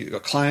maybe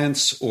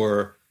clients,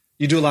 or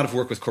you do a lot of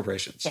work with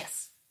corporations.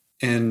 Yes.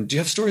 And do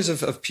you have stories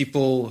of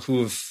people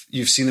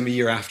you've seen them a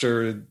year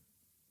after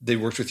they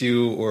worked with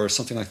you, or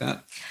something like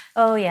that?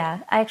 Oh, yeah.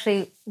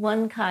 Actually,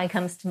 one guy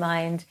comes to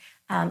mind.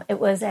 It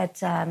was at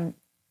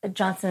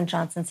Johnson &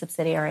 Johnson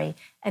subsidiary,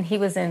 and he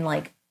was in,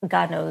 like,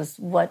 God knows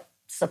what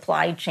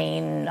supply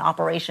chain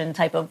operation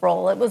type of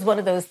role. It was one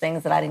of those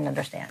things that I didn't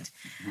understand.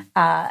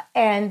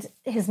 And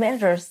his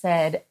manager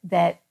said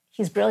that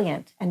he's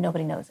brilliant and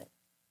nobody knows it.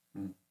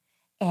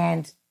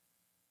 And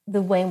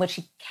the way in which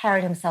he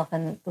carried himself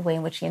and the way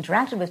in which he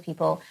interacted with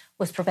people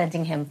was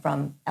preventing him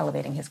from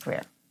elevating his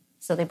career.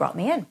 So they brought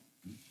me in.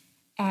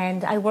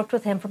 And I worked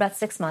with him for about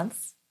 6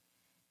 months,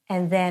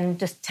 and then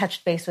just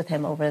touched base with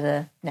him over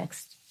the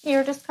next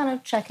year, just kind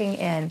of checking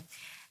in.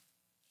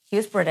 He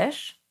was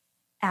British.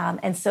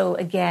 And so,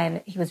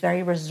 again, he was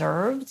very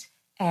reserved,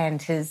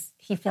 and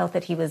he felt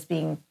that he was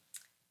being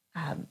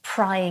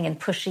prying and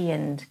pushy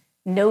and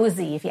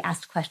nosy if he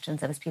asked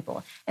questions of his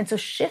people. And so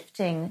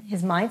shifting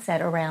his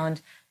mindset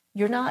around,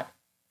 you're not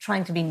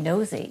trying to be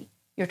nosy,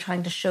 you're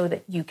trying to show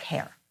that you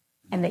care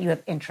and that you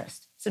have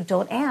interest. So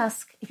don't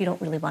ask if you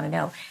don't really want to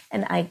know.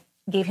 And I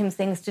gave him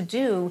things to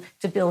do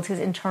to build his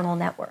internal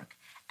network.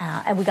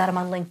 And we got him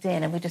on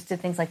LinkedIn, and we just did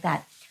things like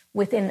that.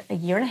 Within a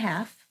year and a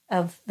half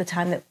of the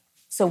time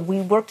so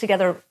we worked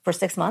together for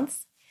 6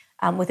 months.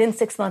 Within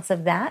 6 months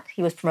of that,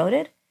 he was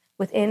promoted.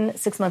 Within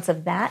 6 months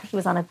of that, he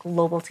was on a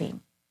global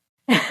team,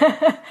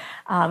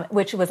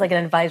 which was like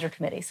an advisor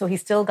committee. So he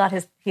still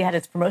he had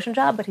his promotion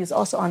job, but he was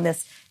also on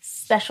this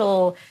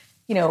special,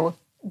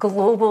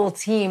 global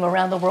team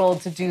around the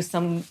world to do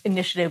some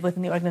initiative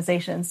within the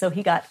organization. So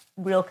he got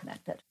real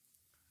connected.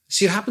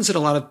 See, it happens that a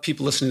lot of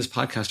people listening to this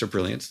podcast are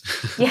brilliant.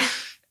 Yeah.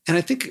 And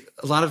I think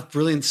a lot of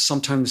brilliance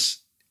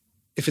sometimes,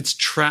 if it's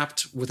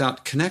trapped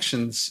without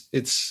connections,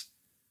 it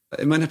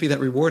might not be that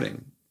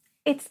rewarding.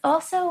 It's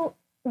also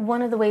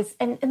one of the ways,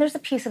 and there's a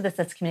piece of this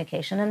that's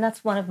communication, and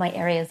that's one of my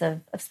areas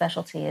of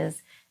specialty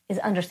is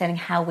understanding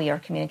how we are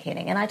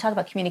communicating. And I talk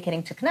about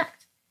communicating to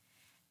connect.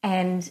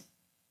 And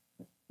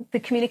the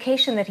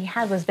communication that he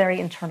had was very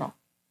internal.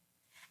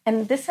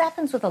 And this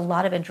happens with a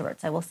lot of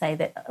introverts. I will say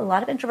that a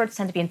lot of introverts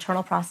tend to be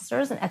internal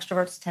processors, and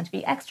extroverts tend to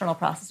be external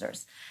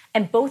processors.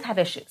 And both have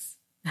issues.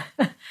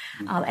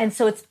 And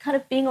so it's kind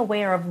of being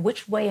aware of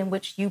which way in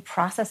which you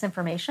process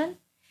information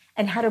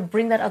and how to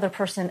bring that other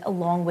person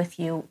along with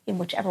you in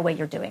whichever way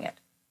you're doing it.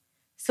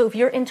 So if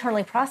you're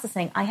internally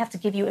processing, I have to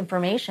give you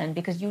information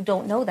because you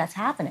don't know that's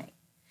happening.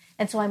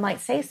 And so I might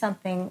say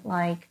something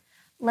like,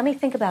 let me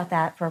think about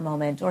that for a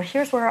moment, or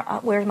here's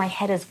where my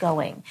head is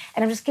going.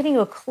 And I'm just giving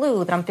you a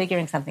clue that I'm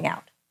figuring something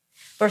out.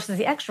 Versus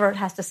the extrovert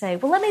has to say,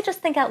 well, let me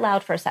just think out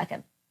loud for a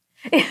second.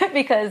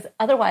 Because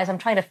otherwise I'm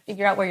trying to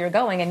figure out where you're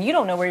going and you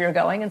don't know where you're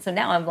going. And so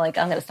now I'm like,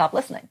 I'm going to stop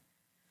listening.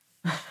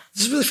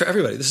 This is really for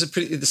everybody.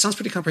 This sounds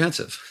pretty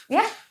comprehensive.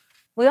 Yeah.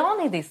 We all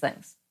need these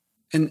things.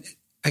 And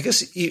I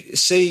guess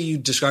say you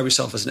describe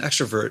yourself as an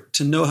extrovert,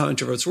 to know how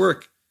introverts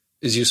work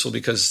is useful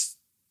because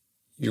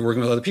you're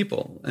working with other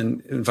people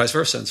and vice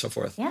versa and so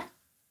forth. Yeah.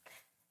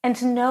 And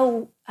to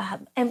know,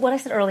 and what I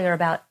said earlier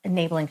about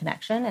enabling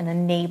connection and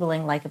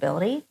enabling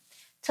likability,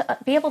 to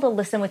be able to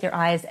listen with your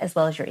eyes as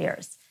well as your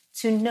ears.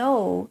 To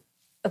know,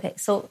 okay,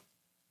 so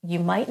you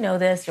might know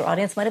this, your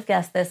audience might have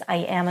guessed this, I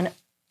am an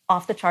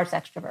off the charts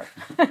extrovert.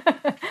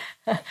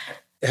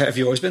 Have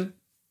you always been?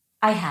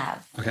 I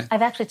have. Okay.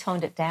 I've actually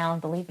toned it down,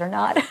 believe it or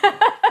not.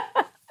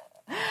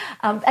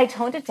 I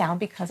toned it down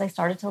because I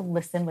started to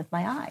listen with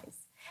my eyes.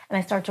 And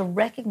I started to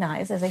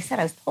recognize, as I said,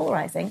 I was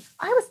polarizing.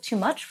 I was too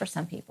much for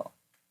some people.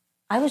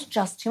 I was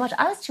just too much.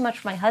 I was too much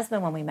for my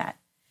husband when we met.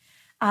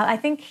 I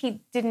think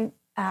he didn't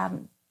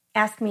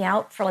ask me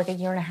out for like a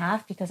year and a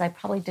half because I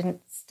probably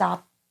didn't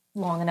stop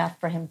long enough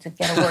for him to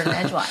get a word in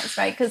edgewise,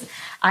 right? Because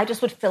I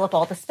just would fill up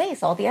all the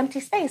space, all the empty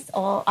space.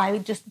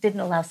 I just didn't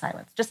allow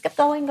silence. Just kept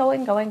going.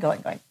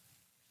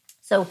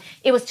 So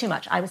it was too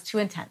much. I was too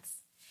intense.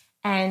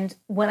 And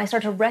when I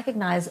started to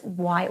recognize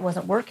why it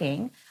wasn't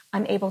working,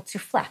 I'm able to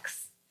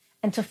flex.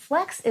 And to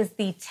flex is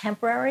the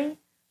temporary,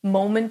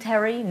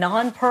 momentary,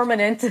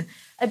 non-permanent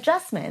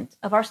adjustment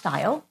of our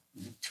style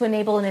to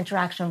enable an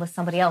interaction with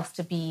somebody else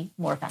to be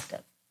more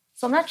effective.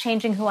 So I'm not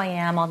changing who I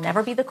am. I'll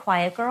never be the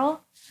quiet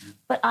girl,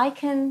 but I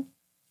can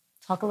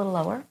talk a little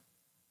lower.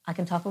 I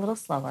can talk a little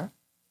slower.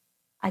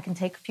 I can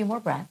take a few more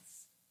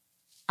breaths.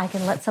 I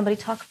can let somebody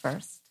talk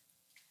first.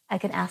 I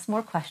can ask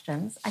more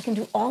questions. I can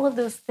do all of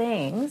those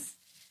things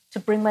to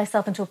bring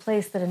myself into a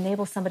place that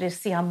enables somebody to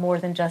see I'm more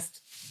than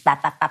just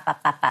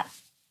bat.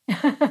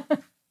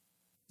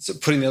 So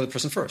putting the other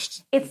person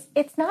first.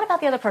 It's not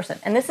about the other person.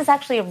 And this is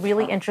actually a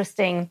really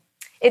interesting,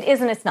 it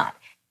is and it's not.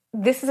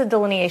 This is a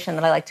delineation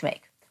that I like to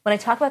make. When I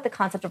talk about the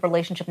concept of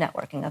relationship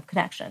networking, of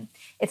connection,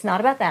 it's not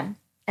about them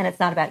and it's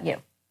not about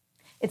you.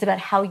 It's about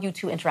how you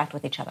two interact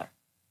with each other.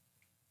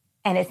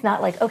 And it's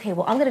not like, okay,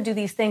 well, I'm going to do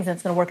these things and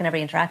it's going to work in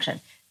every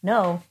interaction.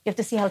 No, you have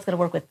to see how it's going to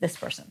work with this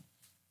person.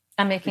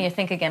 I'm making you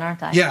think again,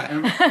 aren't I?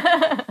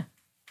 Yeah.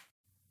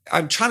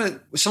 I'm trying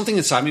to, something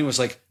inside me was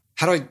like,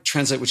 how do I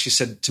translate what she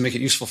said to make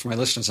it useful for my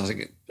listeners? I was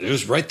like, it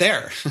was right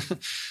there.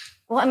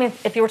 Well, I mean,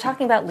 if you were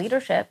talking about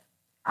leadership,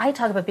 I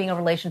talk about being a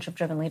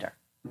relationship-driven leader.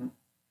 Mm-hmm.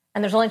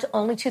 And there's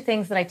only two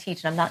things that I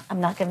teach, and I'm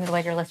not giving it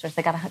away to your listeners.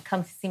 They got to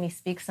come see me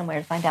speak somewhere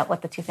to find out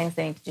what the two things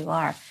they need to do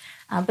are.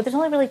 But there's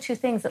only really two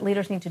things that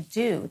leaders need to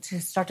do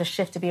to start to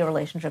shift to be a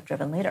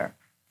relationship-driven leader.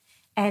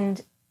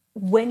 And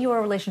when you are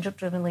a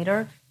relationship-driven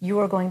leader, you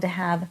are going to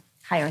have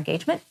higher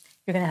engagement.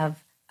 You're going to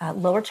have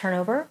lower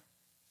turnover.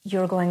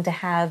 You're going to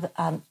have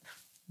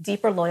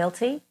deeper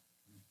loyalty.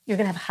 You're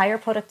going to have higher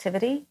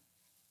productivity.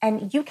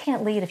 And you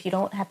can't lead if you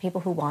don't have people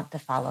who want to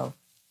follow.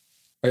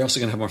 Are you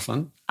also going to have more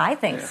fun? I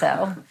think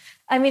so.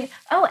 I mean,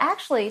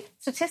 actually,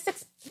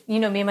 statistics, you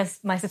know me and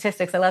my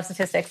statistics. I love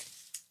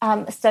statistics.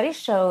 Studies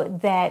show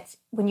that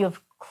when you have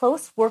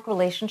close work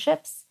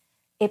relationships,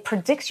 it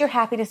predicts your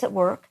happiness at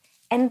work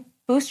and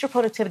boosts your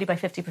productivity by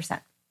 50%.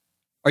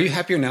 Are you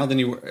happier now than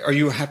you were? Are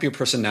you a happier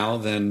person now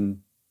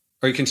than,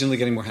 are you continually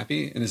getting more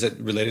happy? And is it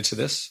related to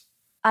this?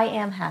 I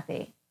am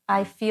happy.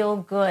 I feel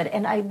good.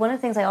 And one of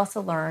the things I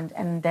also learned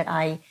and that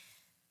I'm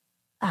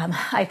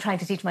trying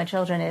to teach my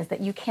children is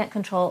that you can't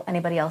control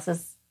anybody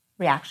else's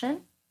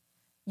reaction.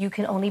 You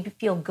can only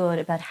feel good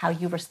about how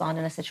you respond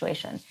in a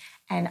situation.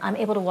 And I'm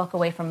able to walk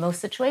away from most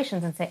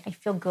situations and say, I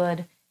feel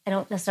good. I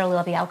don't necessarily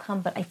love the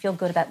outcome, but I feel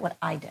good about what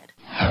I did.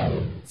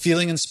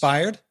 Feeling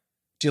inspired?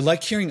 Do you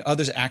like hearing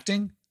others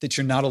acting that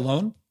you're not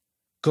alone?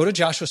 Go to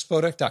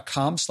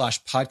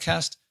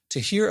joshuaspodek.com/podcast to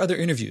hear other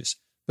interviews,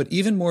 but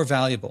even more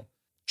valuable,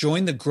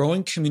 join the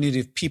growing community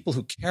of people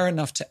who care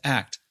enough to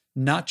act,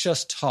 not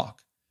just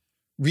talk.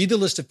 Read the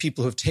list of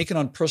people who have taken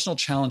on personal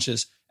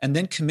challenges and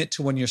then commit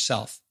to one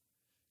yourself.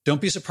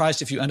 Don't be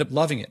surprised if you end up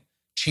loving it,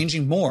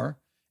 changing more,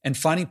 and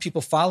finding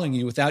people following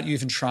you without you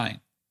even trying.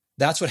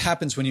 That's what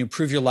happens when you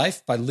improve your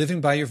life by living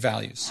by your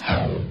values.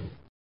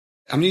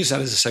 I'm going to use that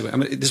as a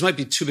segue. This might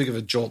be too big of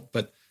a jolt,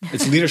 but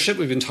it's leadership.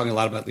 We've been talking a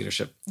lot about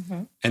leadership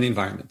and the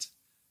environment.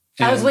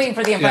 And, I was waiting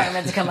for the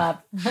environment to come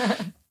up.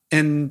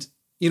 And,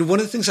 one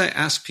of the things I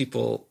ask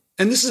people,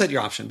 and this is at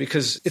your option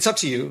because it's up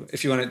to you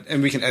if you want to,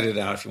 and we can edit it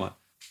out if you want,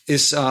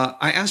 is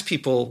I ask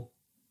people,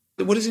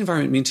 what does the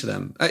environment mean to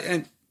them?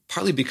 And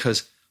partly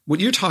because what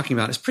you're talking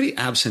about is pretty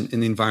absent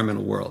in the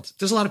environmental world.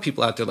 There's a lot of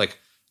people out there like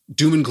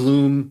doom and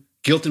gloom,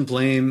 guilt and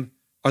blame.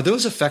 Are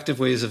those effective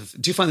ways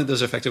do you find that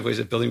those are effective ways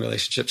of building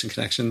relationships and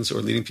connections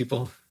or leading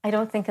people? I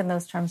don't think in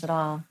those terms at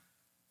all.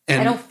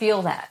 And, I don't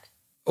feel that.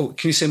 Oh,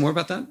 can you say more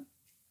about that?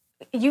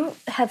 You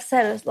have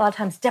said a lot of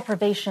times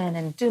deprivation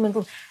and doom and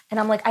gloom. And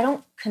I'm like, I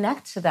don't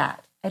connect to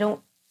that.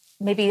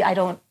 Maybe I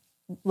don't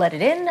let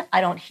it in. I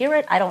don't hear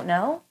it. I don't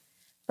know.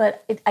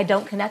 But I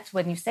don't connect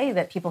when you say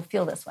that people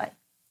feel this way.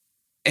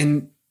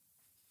 And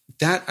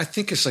that I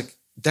think is like,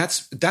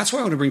 that's why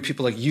I want to bring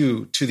people like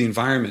you to the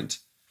environment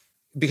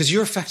because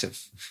you're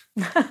effective.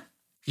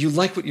 You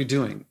like what you're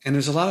doing. And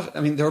there's a lot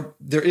of,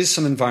 there is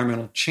some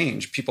environmental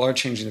change. People are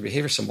changing their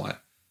behavior somewhat,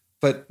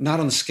 but not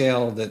on the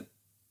scale that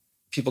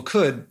people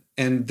could.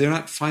 And they're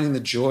not finding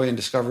the joy and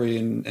discovery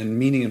and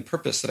meaning and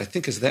purpose that I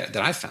think is that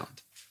I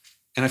found.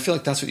 And I feel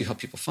like that's what you help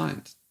people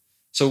find.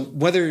 So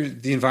whether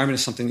the environment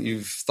is something that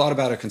you've thought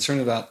about or concerned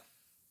about,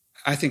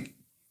 I think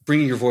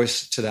bringing your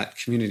voice to that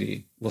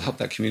community will help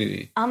that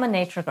community. I'm a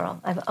nature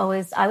girl. I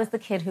was the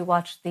kid who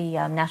watched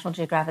the National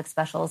Geographic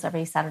specials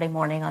every Saturday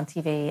morning on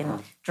TV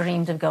and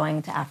dreamed of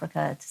going to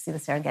Africa to see the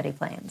Serengeti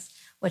Plains,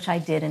 which I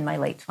did in my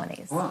late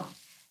 20s. Wow.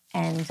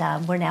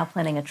 And we're now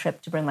planning a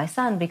trip to bring my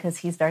son because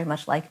he's very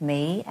much like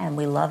me, and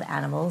we love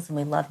animals and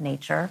we love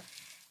nature.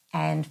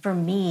 And for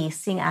me,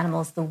 seeing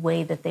animals the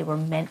way that they were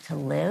meant to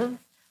live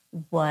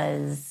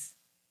was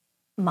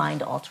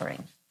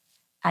mind-altering.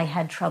 I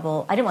had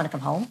trouble. I didn't want to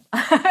come home.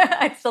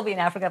 I'd still be in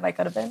Africa if I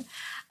could have been.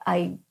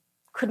 I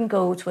couldn't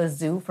go to a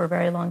zoo for a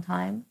very long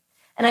time.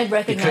 And I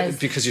recognized...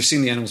 Because you're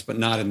seeing the animals, but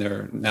not in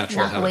their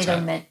natural habitat. Not the way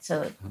they're meant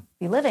to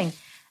be living.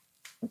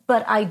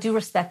 But I do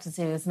respect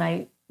zoos, and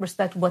I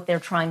respect what they're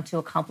trying to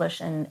accomplish.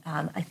 And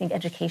I think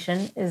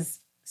education is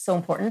so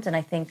important. And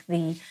I think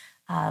the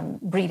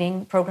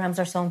breeding programs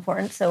are so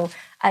important. So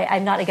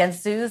I'm not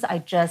against zoos. I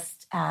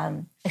just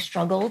I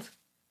struggled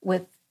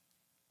with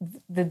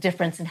the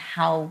difference in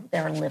how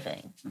they're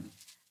living.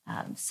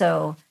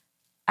 So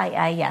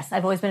yes,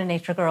 I've always been a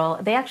nature girl.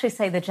 They actually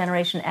say that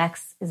Generation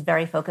X is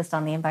very focused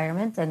on the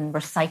environment, and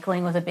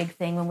recycling was a big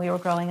thing when we were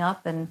growing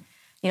up. And,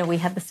 we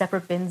had the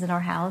separate bins in our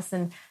house.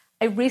 And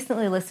I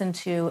recently listened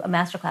to a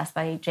masterclass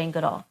by Jane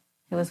Goodall,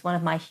 who was one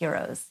of my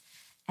heroes.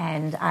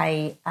 And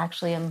I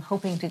actually am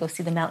hoping to go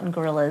see the mountain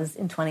gorillas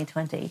in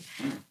 2020.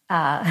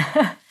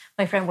 My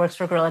friend works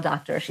for Gorilla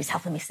Doctor. She's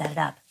helping me set it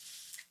up.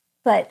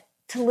 But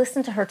to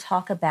listen to her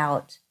talk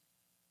about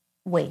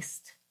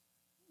waste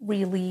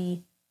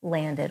really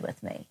landed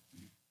with me.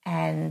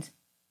 And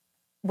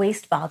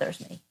waste bothers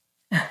me.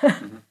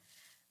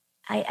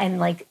 And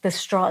like the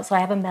straw, so I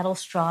have a metal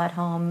straw at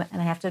home,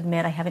 and I have to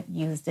admit I haven't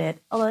used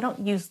it. Although I don't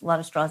use a lot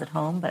of straws at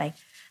home, but I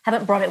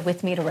haven't brought it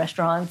with me to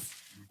restaurants,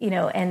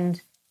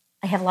 and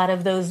I have a lot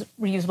of those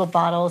reusable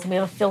bottles, and we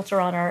have a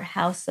filter on our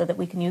house so that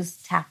we can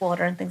use tap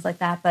water and things like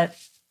that. But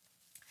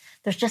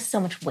there's just so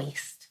much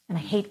waste, and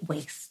I hate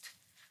waste.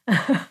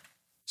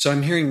 So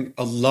I'm hearing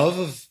a love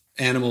of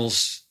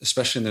animals,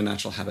 especially in their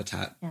natural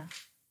habitat.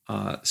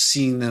 Yeah.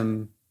 Seeing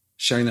them,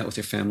 sharing that with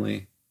your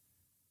family.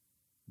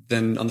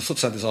 Then on the flip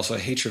side, there's also a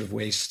hatred of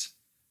waste.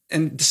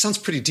 And this sounds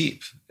pretty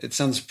deep. It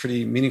sounds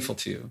pretty meaningful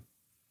to you.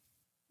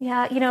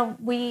 Yeah,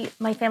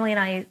 my family and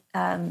I,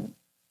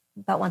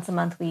 about once a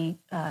month, we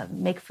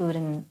make food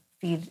and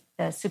feed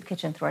the soup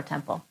kitchen through our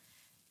temple.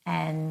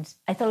 And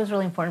I thought it was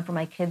really important for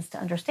my kids to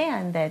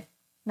understand that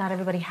not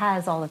everybody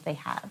has all that they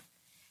have.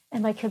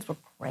 And my kids were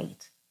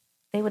great.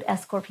 They would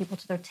escort people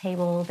to their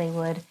table. They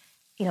would,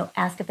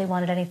 ask if they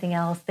wanted anything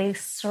else. They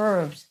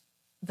served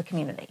the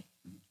community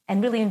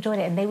and really enjoyed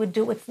it. And they would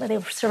do it they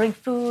were serving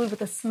food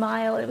with a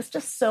smile. It was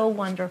just so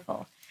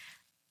wonderful.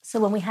 So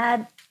when we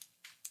had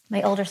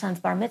my older son's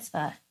bar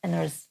mitzvah and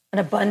there was an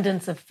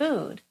abundance of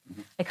food,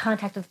 I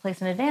contacted the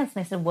place in advance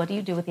and I said, what do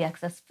you do with the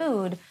excess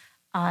food?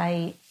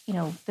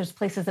 There's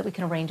places that we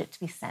can arrange it to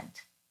be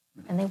sent.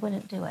 And they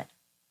wouldn't do it.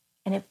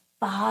 And it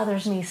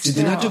bothers me still.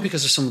 Did they not do it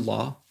because of some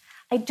law?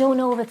 I don't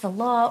know if it's a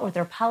law or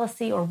their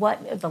policy or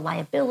what, the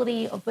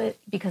liability of it,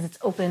 because it's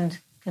opened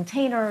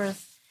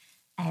containers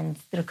and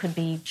there could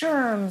be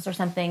germs or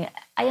something.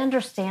 I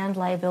understand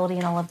liability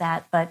and all of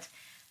that, but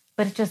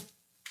it just,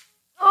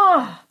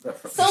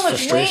 so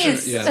much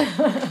waste.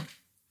 Yeah.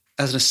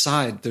 As an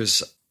aside,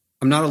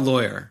 I'm not a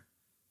lawyer,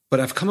 but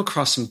I've come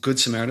across some Good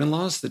Samaritan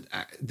laws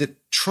that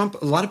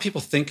trump. A lot of people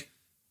think,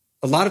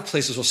 a lot of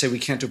places will say we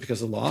can't do it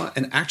because of the law,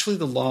 and actually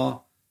the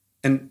law,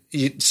 and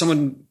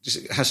someone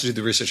has to do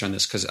the research on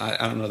this because I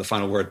don't know the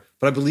final word,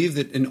 but I believe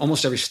that in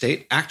almost every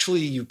state,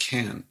 actually you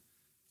can.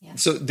 Yeah.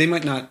 So they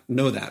might not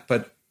know that,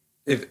 but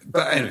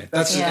anyway,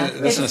 that's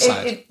an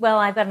aside. Well,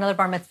 I've got another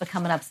bar mitzvah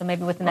coming up, so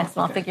maybe with the next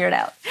one I'll figure it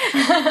out.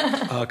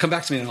 Come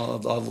back to me and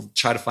I'll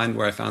try to find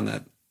where I found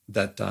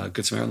that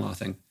Good Samaritan law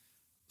thing.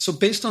 So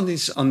based on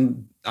these, I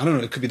don't know,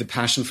 it could be the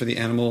passion for the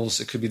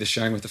animals, it could be the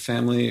sharing with the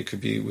family, it could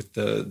be with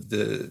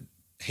the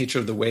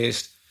hatred of the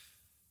waste.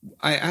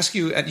 I ask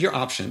you, at your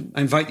option, I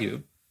invite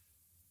you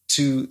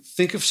to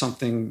think of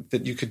something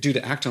that you could do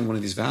to act on one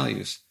of these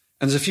values.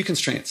 And there's a few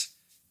constraints.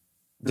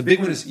 The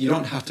big one is you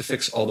don't have to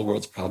fix all the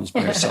world's problems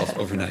by yourself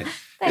overnight.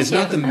 It's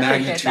not the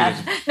magnitude.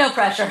 No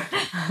pressure.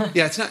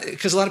 Yeah, it's not,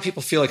 because a lot of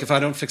people feel like if I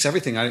don't fix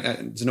everything,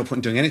 there's no point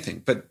in doing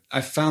anything. But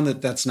I found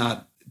that that's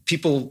not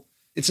people.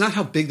 It's not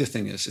how big the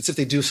thing is. It's if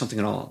they do something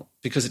at all,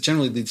 because it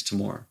generally leads to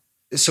more.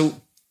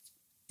 So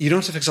you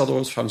don't have to fix all the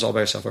world's problems all by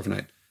yourself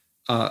overnight.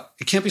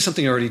 It can't be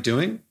something you're already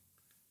doing.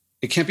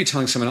 It can't be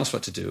telling someone else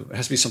what to do. It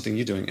has to be something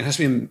you're doing. It has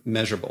to be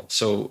measurable.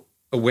 So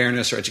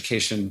awareness or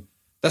education,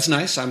 that's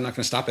nice. I'm not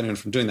going to stop anyone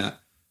from doing that.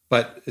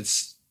 But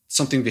it's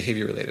something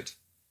behavior related.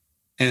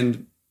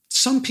 And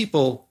some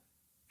people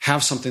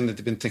have something that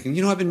they've been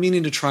thinking, I've been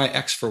meaning to try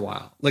X for a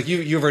while. Like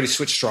you've already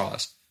switched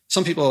straws.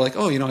 Some people are like,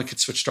 I could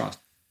switch straws.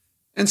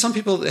 And some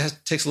people,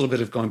 takes a little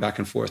bit of going back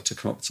and forth to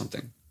come up with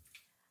something.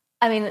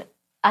 I mean,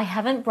 I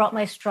haven't brought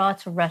my straw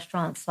to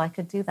restaurants, so I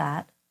could do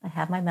that. I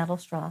have my metal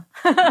straw.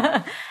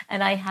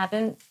 And I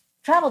haven't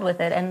traveled with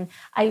it. And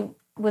I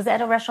was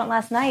at a restaurant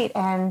last night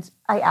and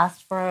I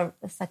asked for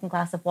a second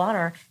glass of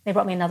water. They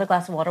brought me another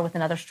glass of water with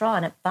another straw,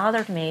 and it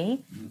bothered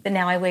me that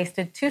now I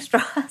wasted 2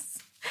 straws.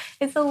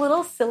 It's a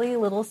little silly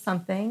little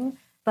something,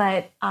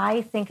 but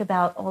I think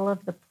about all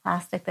of the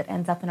plastic that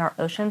ends up in our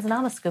oceans, and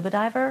I'm a scuba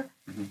diver,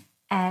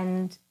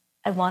 and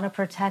I want to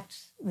protect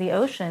the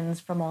oceans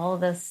from all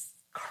of this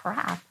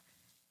crap.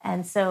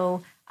 And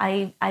so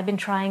I've been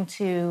trying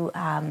to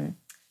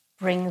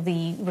bring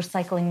the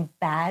recycling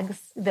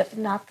bags,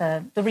 not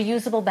the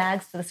reusable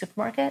bags to the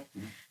supermarket.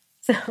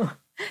 So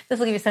this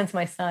will give you a sense of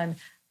my son.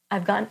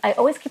 I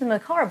always keep them in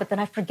the car, but then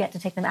I forget to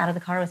take them out of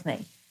the car with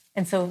me.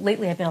 And so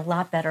lately I've been a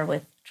lot better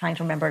with trying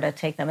to remember to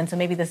take them. And so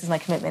maybe this is my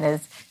commitment,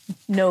 is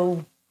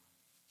no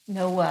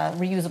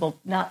non-reusable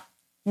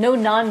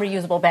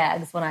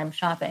bags when I'm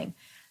shopping.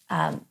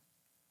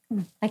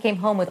 I came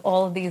home with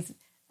all of these,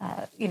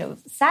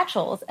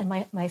 satchels, and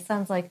my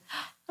son's like,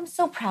 "I'm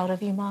so proud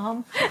of you,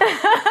 Mom."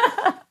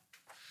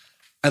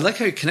 I like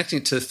how you're connecting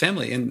it to the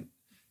family. And,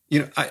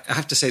 I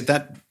have to say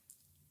that,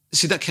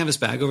 see that canvas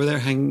bag over there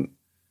hanging?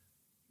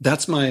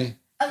 That's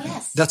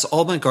that's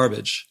all my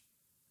garbage.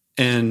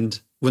 And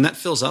when that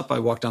fills up, I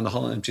walk down the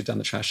hall and empty it down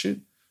the trash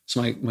chute.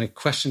 So my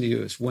question to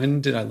you is,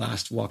 when did I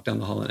last walk down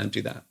the hall and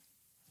empty that?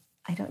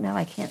 I don't know.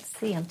 I can't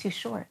see. I'm too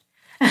short.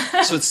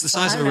 So it's the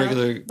size of a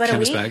regular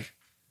canvas bag.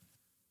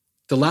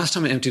 The last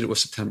time I emptied it was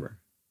September.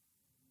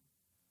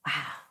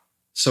 Wow.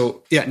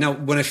 So, yeah. Now,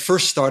 when I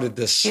first started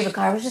this... Do you have a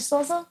garbage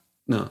disposal?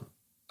 No.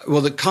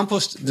 Well, the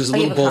compost, there's a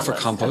little bowl for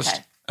compost.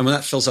 Okay. And when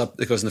that fills up,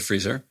 it goes in the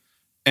freezer.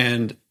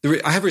 And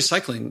I have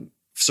recycling,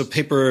 so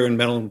paper and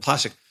metal and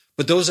plastic.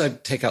 But those I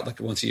take out like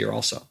once a year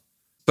also.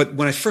 But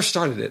when I first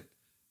started it,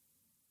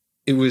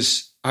 it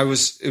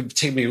would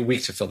take me a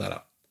week to fill that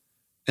up.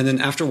 And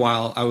then after a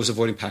while, I was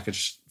avoiding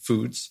packaged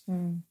foods.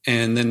 And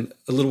then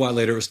a little while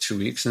later, it was 2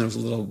 weeks. And then it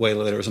was a little way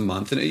later, it was a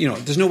month. And,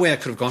 there's no way I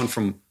could have gone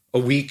from a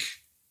week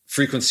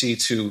frequency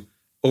to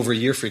over a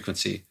year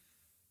frequency.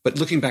 But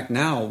looking back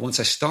now, once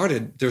I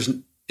started,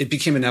 it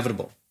became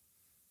inevitable.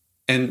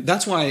 And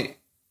that's why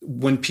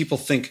when people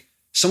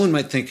someone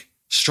might think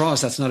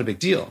straws, that's not a big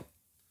deal.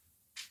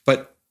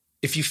 But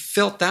if you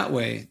felt that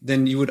way,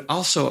 then you would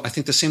also, I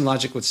think the same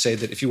logic would say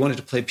that if you wanted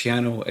to play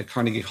piano at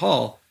Carnegie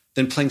Hall,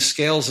 then playing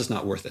scales is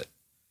not worth it.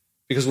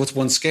 Because what's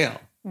one scale?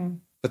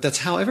 But that's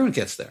how everyone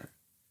gets there.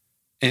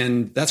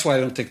 And that's why I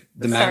don't think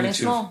the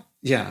magnitude. Small.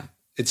 Yeah.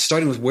 It's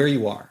starting with where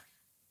you are.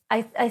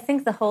 I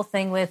think the whole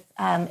thing with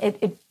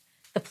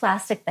the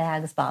plastic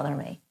bags bother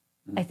me.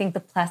 I think the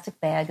plastic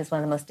bag is one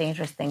of the most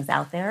dangerous things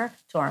out there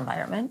to our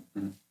environment.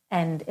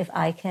 And if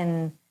I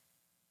can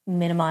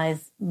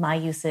minimize my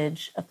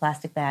usage of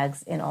plastic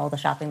bags in all the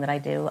shopping that I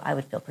do, I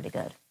would feel pretty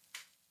good.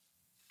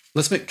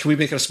 Can we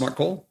make it a SMART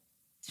goal?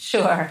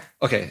 Sure.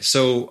 Okay.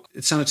 So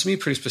it sounded to me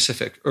pretty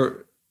specific.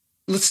 Or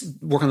let's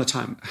work on the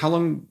time. How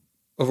long,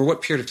 over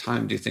what period of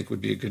time do you think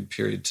would be a good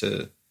period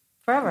to...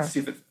 Forever.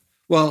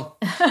 Well,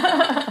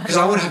 because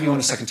I want to have you on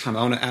a second time.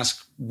 I want to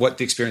ask what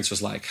the experience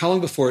was like. How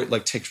long before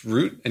it takes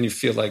root and you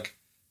feel like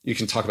you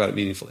can talk about it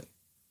meaningfully?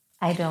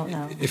 I don't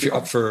know. If you're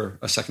up for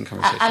a second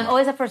conversation. I'm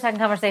always up for a second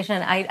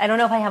conversation. I don't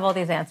know if I have all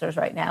these answers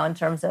right now in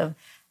terms of,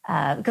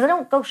 because I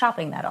don't go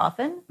shopping that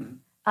often.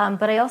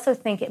 But I also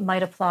think it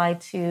might apply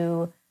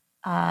to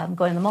going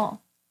to the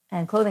mall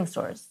and clothing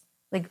stores.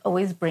 Like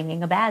always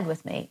bringing a bag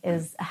with me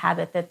is a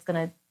habit that's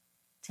going to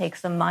take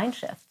some mind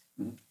shift,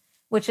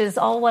 which is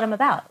all what I'm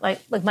about.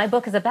 Like my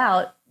book is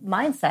about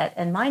mindset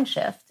and mind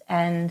shift.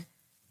 And,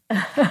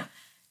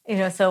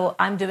 so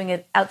I'm doing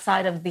it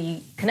outside of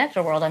the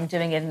connector world. I'm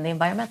doing it in the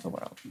environmental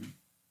world.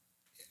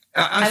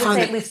 I would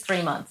say at least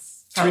 3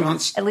 months. 3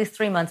 months? At least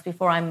 3 months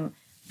before I'm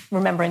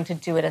remembering to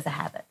do it as a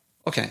habit.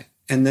 Okay.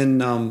 And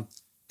then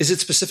is it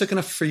specific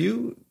enough for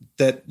you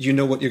that you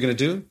know what you're going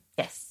to do?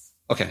 Yes.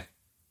 Okay.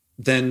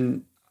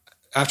 Then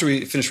after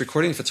we finish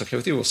recording, if it's okay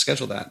with you, we'll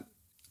schedule that.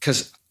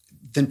 Because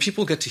then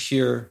people get to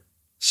hear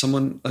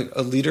someone, like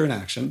a leader in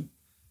action.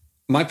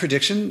 My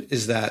prediction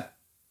is that,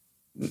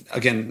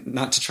 again,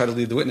 not to try to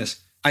lead the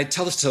witness, I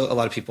tell this to a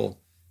lot of people,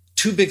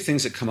 2 big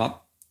things that come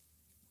up: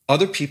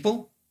 other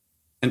people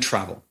and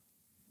travel.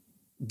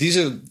 These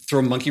are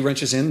throw monkey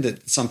wrenches in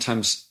that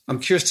sometimes I'm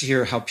curious to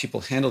hear how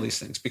people handle these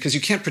things, because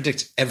you can't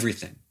predict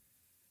everything.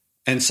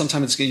 And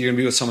sometimes you're going to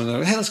be with someone,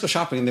 like, hey, let's go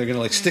shopping. And they're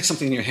going to stick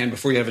something in your hand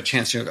before you have a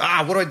chance. You're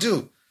like, what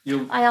do?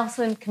 I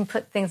also can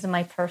put things in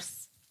my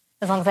purse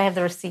as long as I have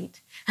the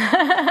receipt.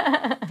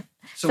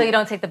 So you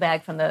don't take the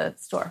bag from the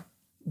store.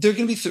 There are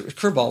going to be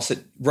curveballs that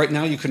right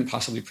now you couldn't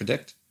possibly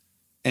predict.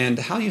 And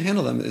how you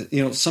handle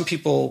them, some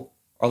people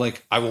are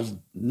like, I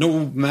will,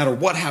 no matter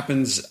what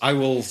happens, I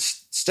will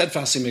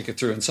steadfastly make it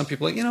through. And some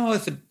people are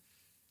like,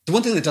 the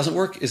one thing that doesn't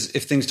work is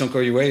if things don't go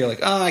your way, you're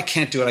like, I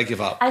can't do it, I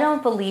give up. I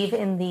don't believe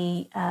in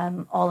the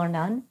all or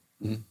none,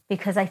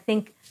 because I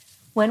think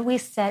when we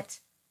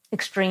set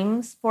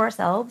extremes for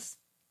ourselves,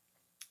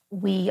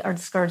 we are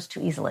discouraged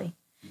too easily.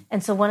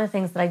 And so one of the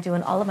things that I do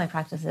in all of my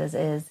practices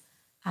is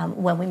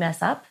when we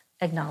mess up,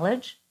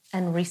 acknowledge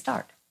and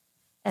restart.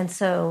 And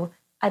so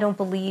I don't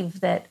believe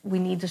that we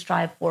need to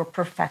strive for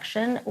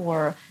perfection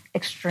or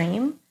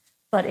extreme.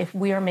 But if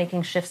we are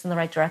making shifts in the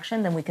right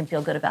direction, then we can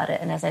feel good about it.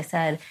 And as I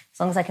said, as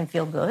long as I can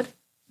feel good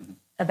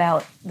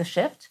about the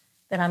shift,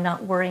 then I'm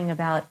not worrying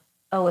about,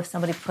 if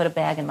somebody put a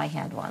bag in my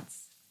hand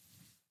once.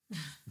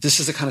 This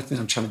is the kind of thing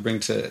I'm trying to bring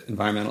to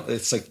environmental.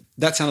 It's like,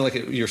 that sounded like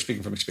you're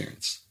speaking from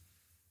experience.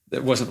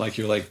 It wasn't like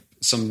you're like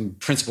some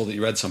principle that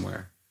you read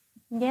somewhere.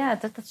 Yeah,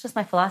 that's just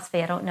my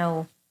philosophy. I don't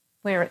know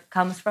where it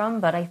comes from,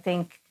 but I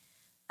think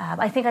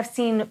I've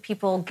seen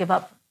people give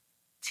up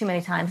too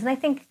many times. And I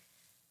think,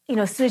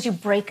 as soon as you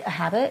break a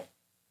habit,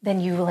 then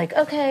you're like,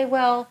 okay,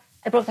 well,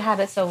 I broke the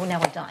habit, so now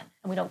we're done.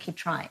 And we don't keep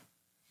trying.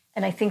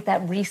 And I think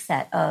that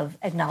reset of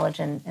acknowledge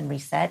and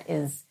reset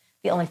is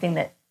the only thing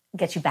that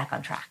gets you back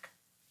on track.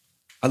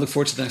 I look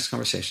forward to the next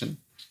conversation.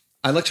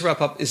 I'd like to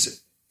wrap up.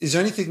 Is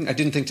there anything I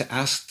didn't think to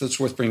ask that's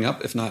worth bringing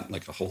up? If not,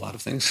 like a whole lot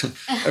of things.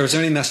 Or is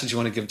there any message you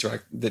want to give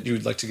that you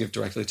would like to give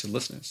directly to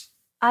listeners?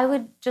 I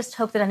would just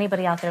hope that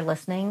anybody out there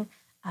listening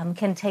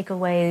can take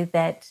away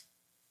that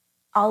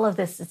all of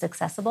this is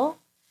accessible,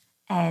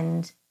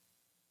 and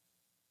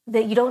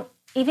that you don't,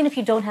 even if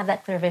you don't have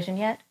that clear vision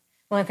yet,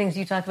 one of the things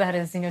you talk about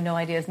is, no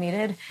ideas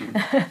needed.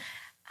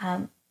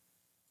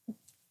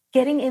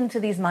 Getting into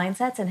these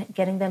mindsets and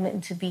getting them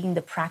into being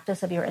the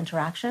practice of your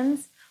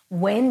interactions,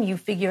 when you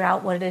figure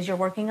out what it is you're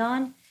working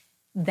on,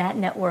 that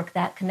network,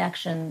 that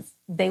connections,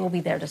 they will be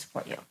there to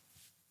support you.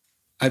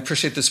 I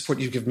appreciate the support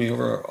you've given me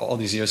over all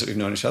these years that we've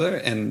known each other,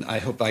 and I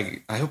hope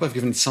I've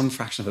given some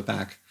fraction of it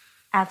back.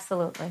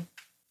 Absolutely.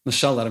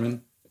 Michelle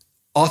Lederman,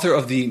 author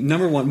of the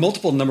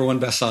multiple number one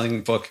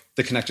best-selling book,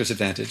 The Connector's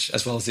Advantage,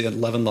 as well as the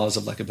 11 Laws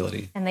of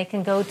Likability. And they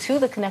can go to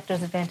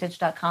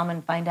theconnectorsadvantage.com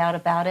and find out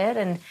about it.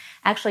 And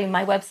actually,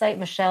 my website,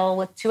 Michelle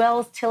with 2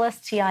 L's,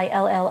 Tillis,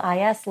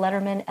 Tillis,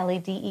 Lederman,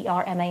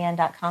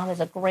 Lederman.com is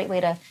a great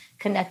way to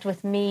connect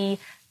with me,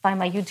 find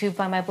my YouTube,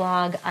 find my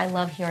blog. I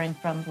love hearing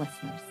from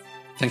listeners.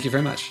 Thank you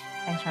very much.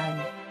 Thanks for having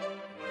me.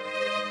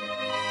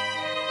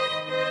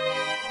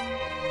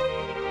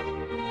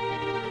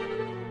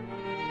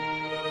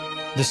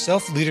 The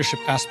self-leadership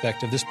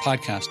aspect of this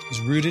podcast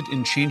is rooted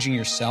in changing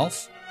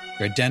yourself,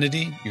 your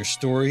identity, your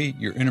story,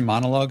 your inner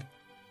monologue.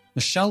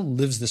 Michelle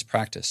lives this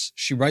practice.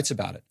 She writes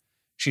about it.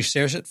 She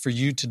shares it for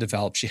you to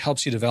develop. She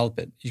helps you develop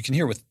it. You can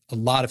hear with a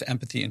lot of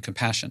empathy and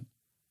compassion.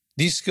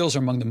 These skills are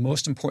among the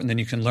most important that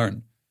you can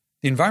learn.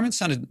 The environment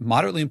sounded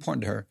moderately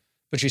important to her,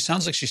 but she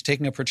sounds like she's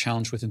taking up her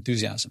challenge with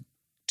enthusiasm.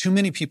 Too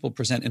many people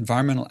present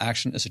environmental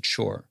action as a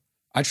chore.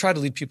 I try to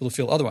lead people to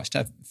feel otherwise,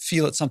 to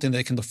feel it's something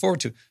they can look forward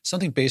to,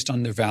 something based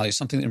on their values,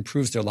 something that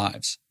improves their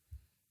lives.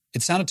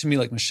 It sounded to me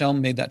like Michelle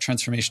made that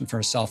transformation for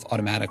herself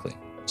automatically.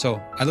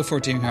 So I look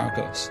forward to hearing how it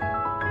goes.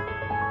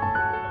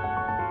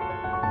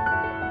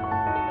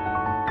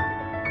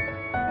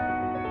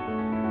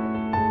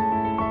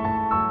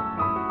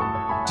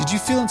 Did you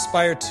feel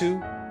inspired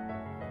too?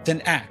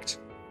 Then act.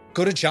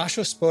 Go to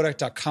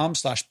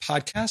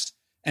joshuaspodek.com/podcast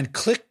and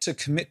click to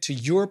commit to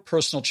your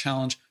personal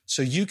challenge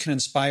so you can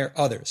inspire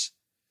others.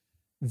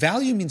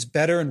 Value means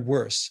better and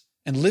worse,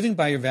 and living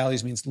by your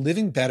values means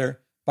living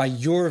better by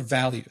your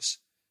values.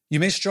 You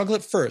may struggle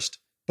at first,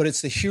 but it's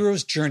the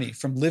hero's journey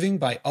from living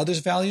by others'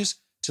 values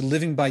to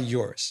living by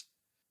yours.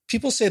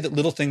 People say that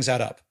little things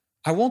add up.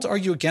 I won't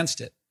argue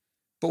against it,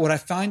 but what I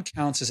find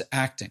counts is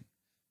acting.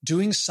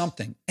 Doing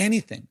something,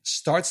 anything,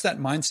 starts that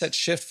mindset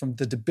shift from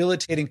the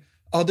debilitating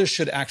others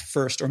should act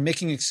first or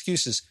making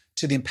excuses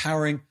to the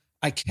empowering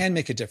I can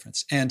make a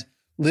difference, and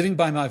living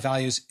by my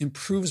values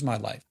improves my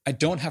life. I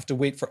don't have to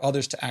wait for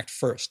others to act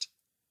first.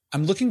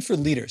 I'm looking for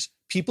leaders,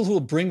 people who will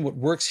bring what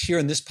works here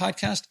in this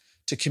podcast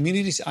to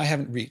communities I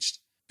haven't reached.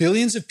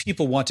 Billions of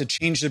people want to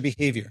change their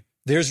behavior.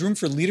 There's room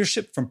for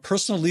leadership, from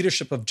personal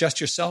leadership of just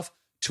yourself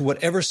to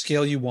whatever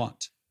scale you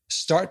want.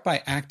 Start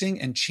by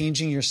acting and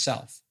changing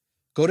yourself.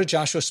 Go to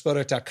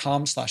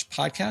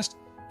joshuaspodek.com/podcast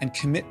and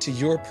commit to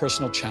your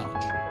personal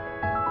challenge.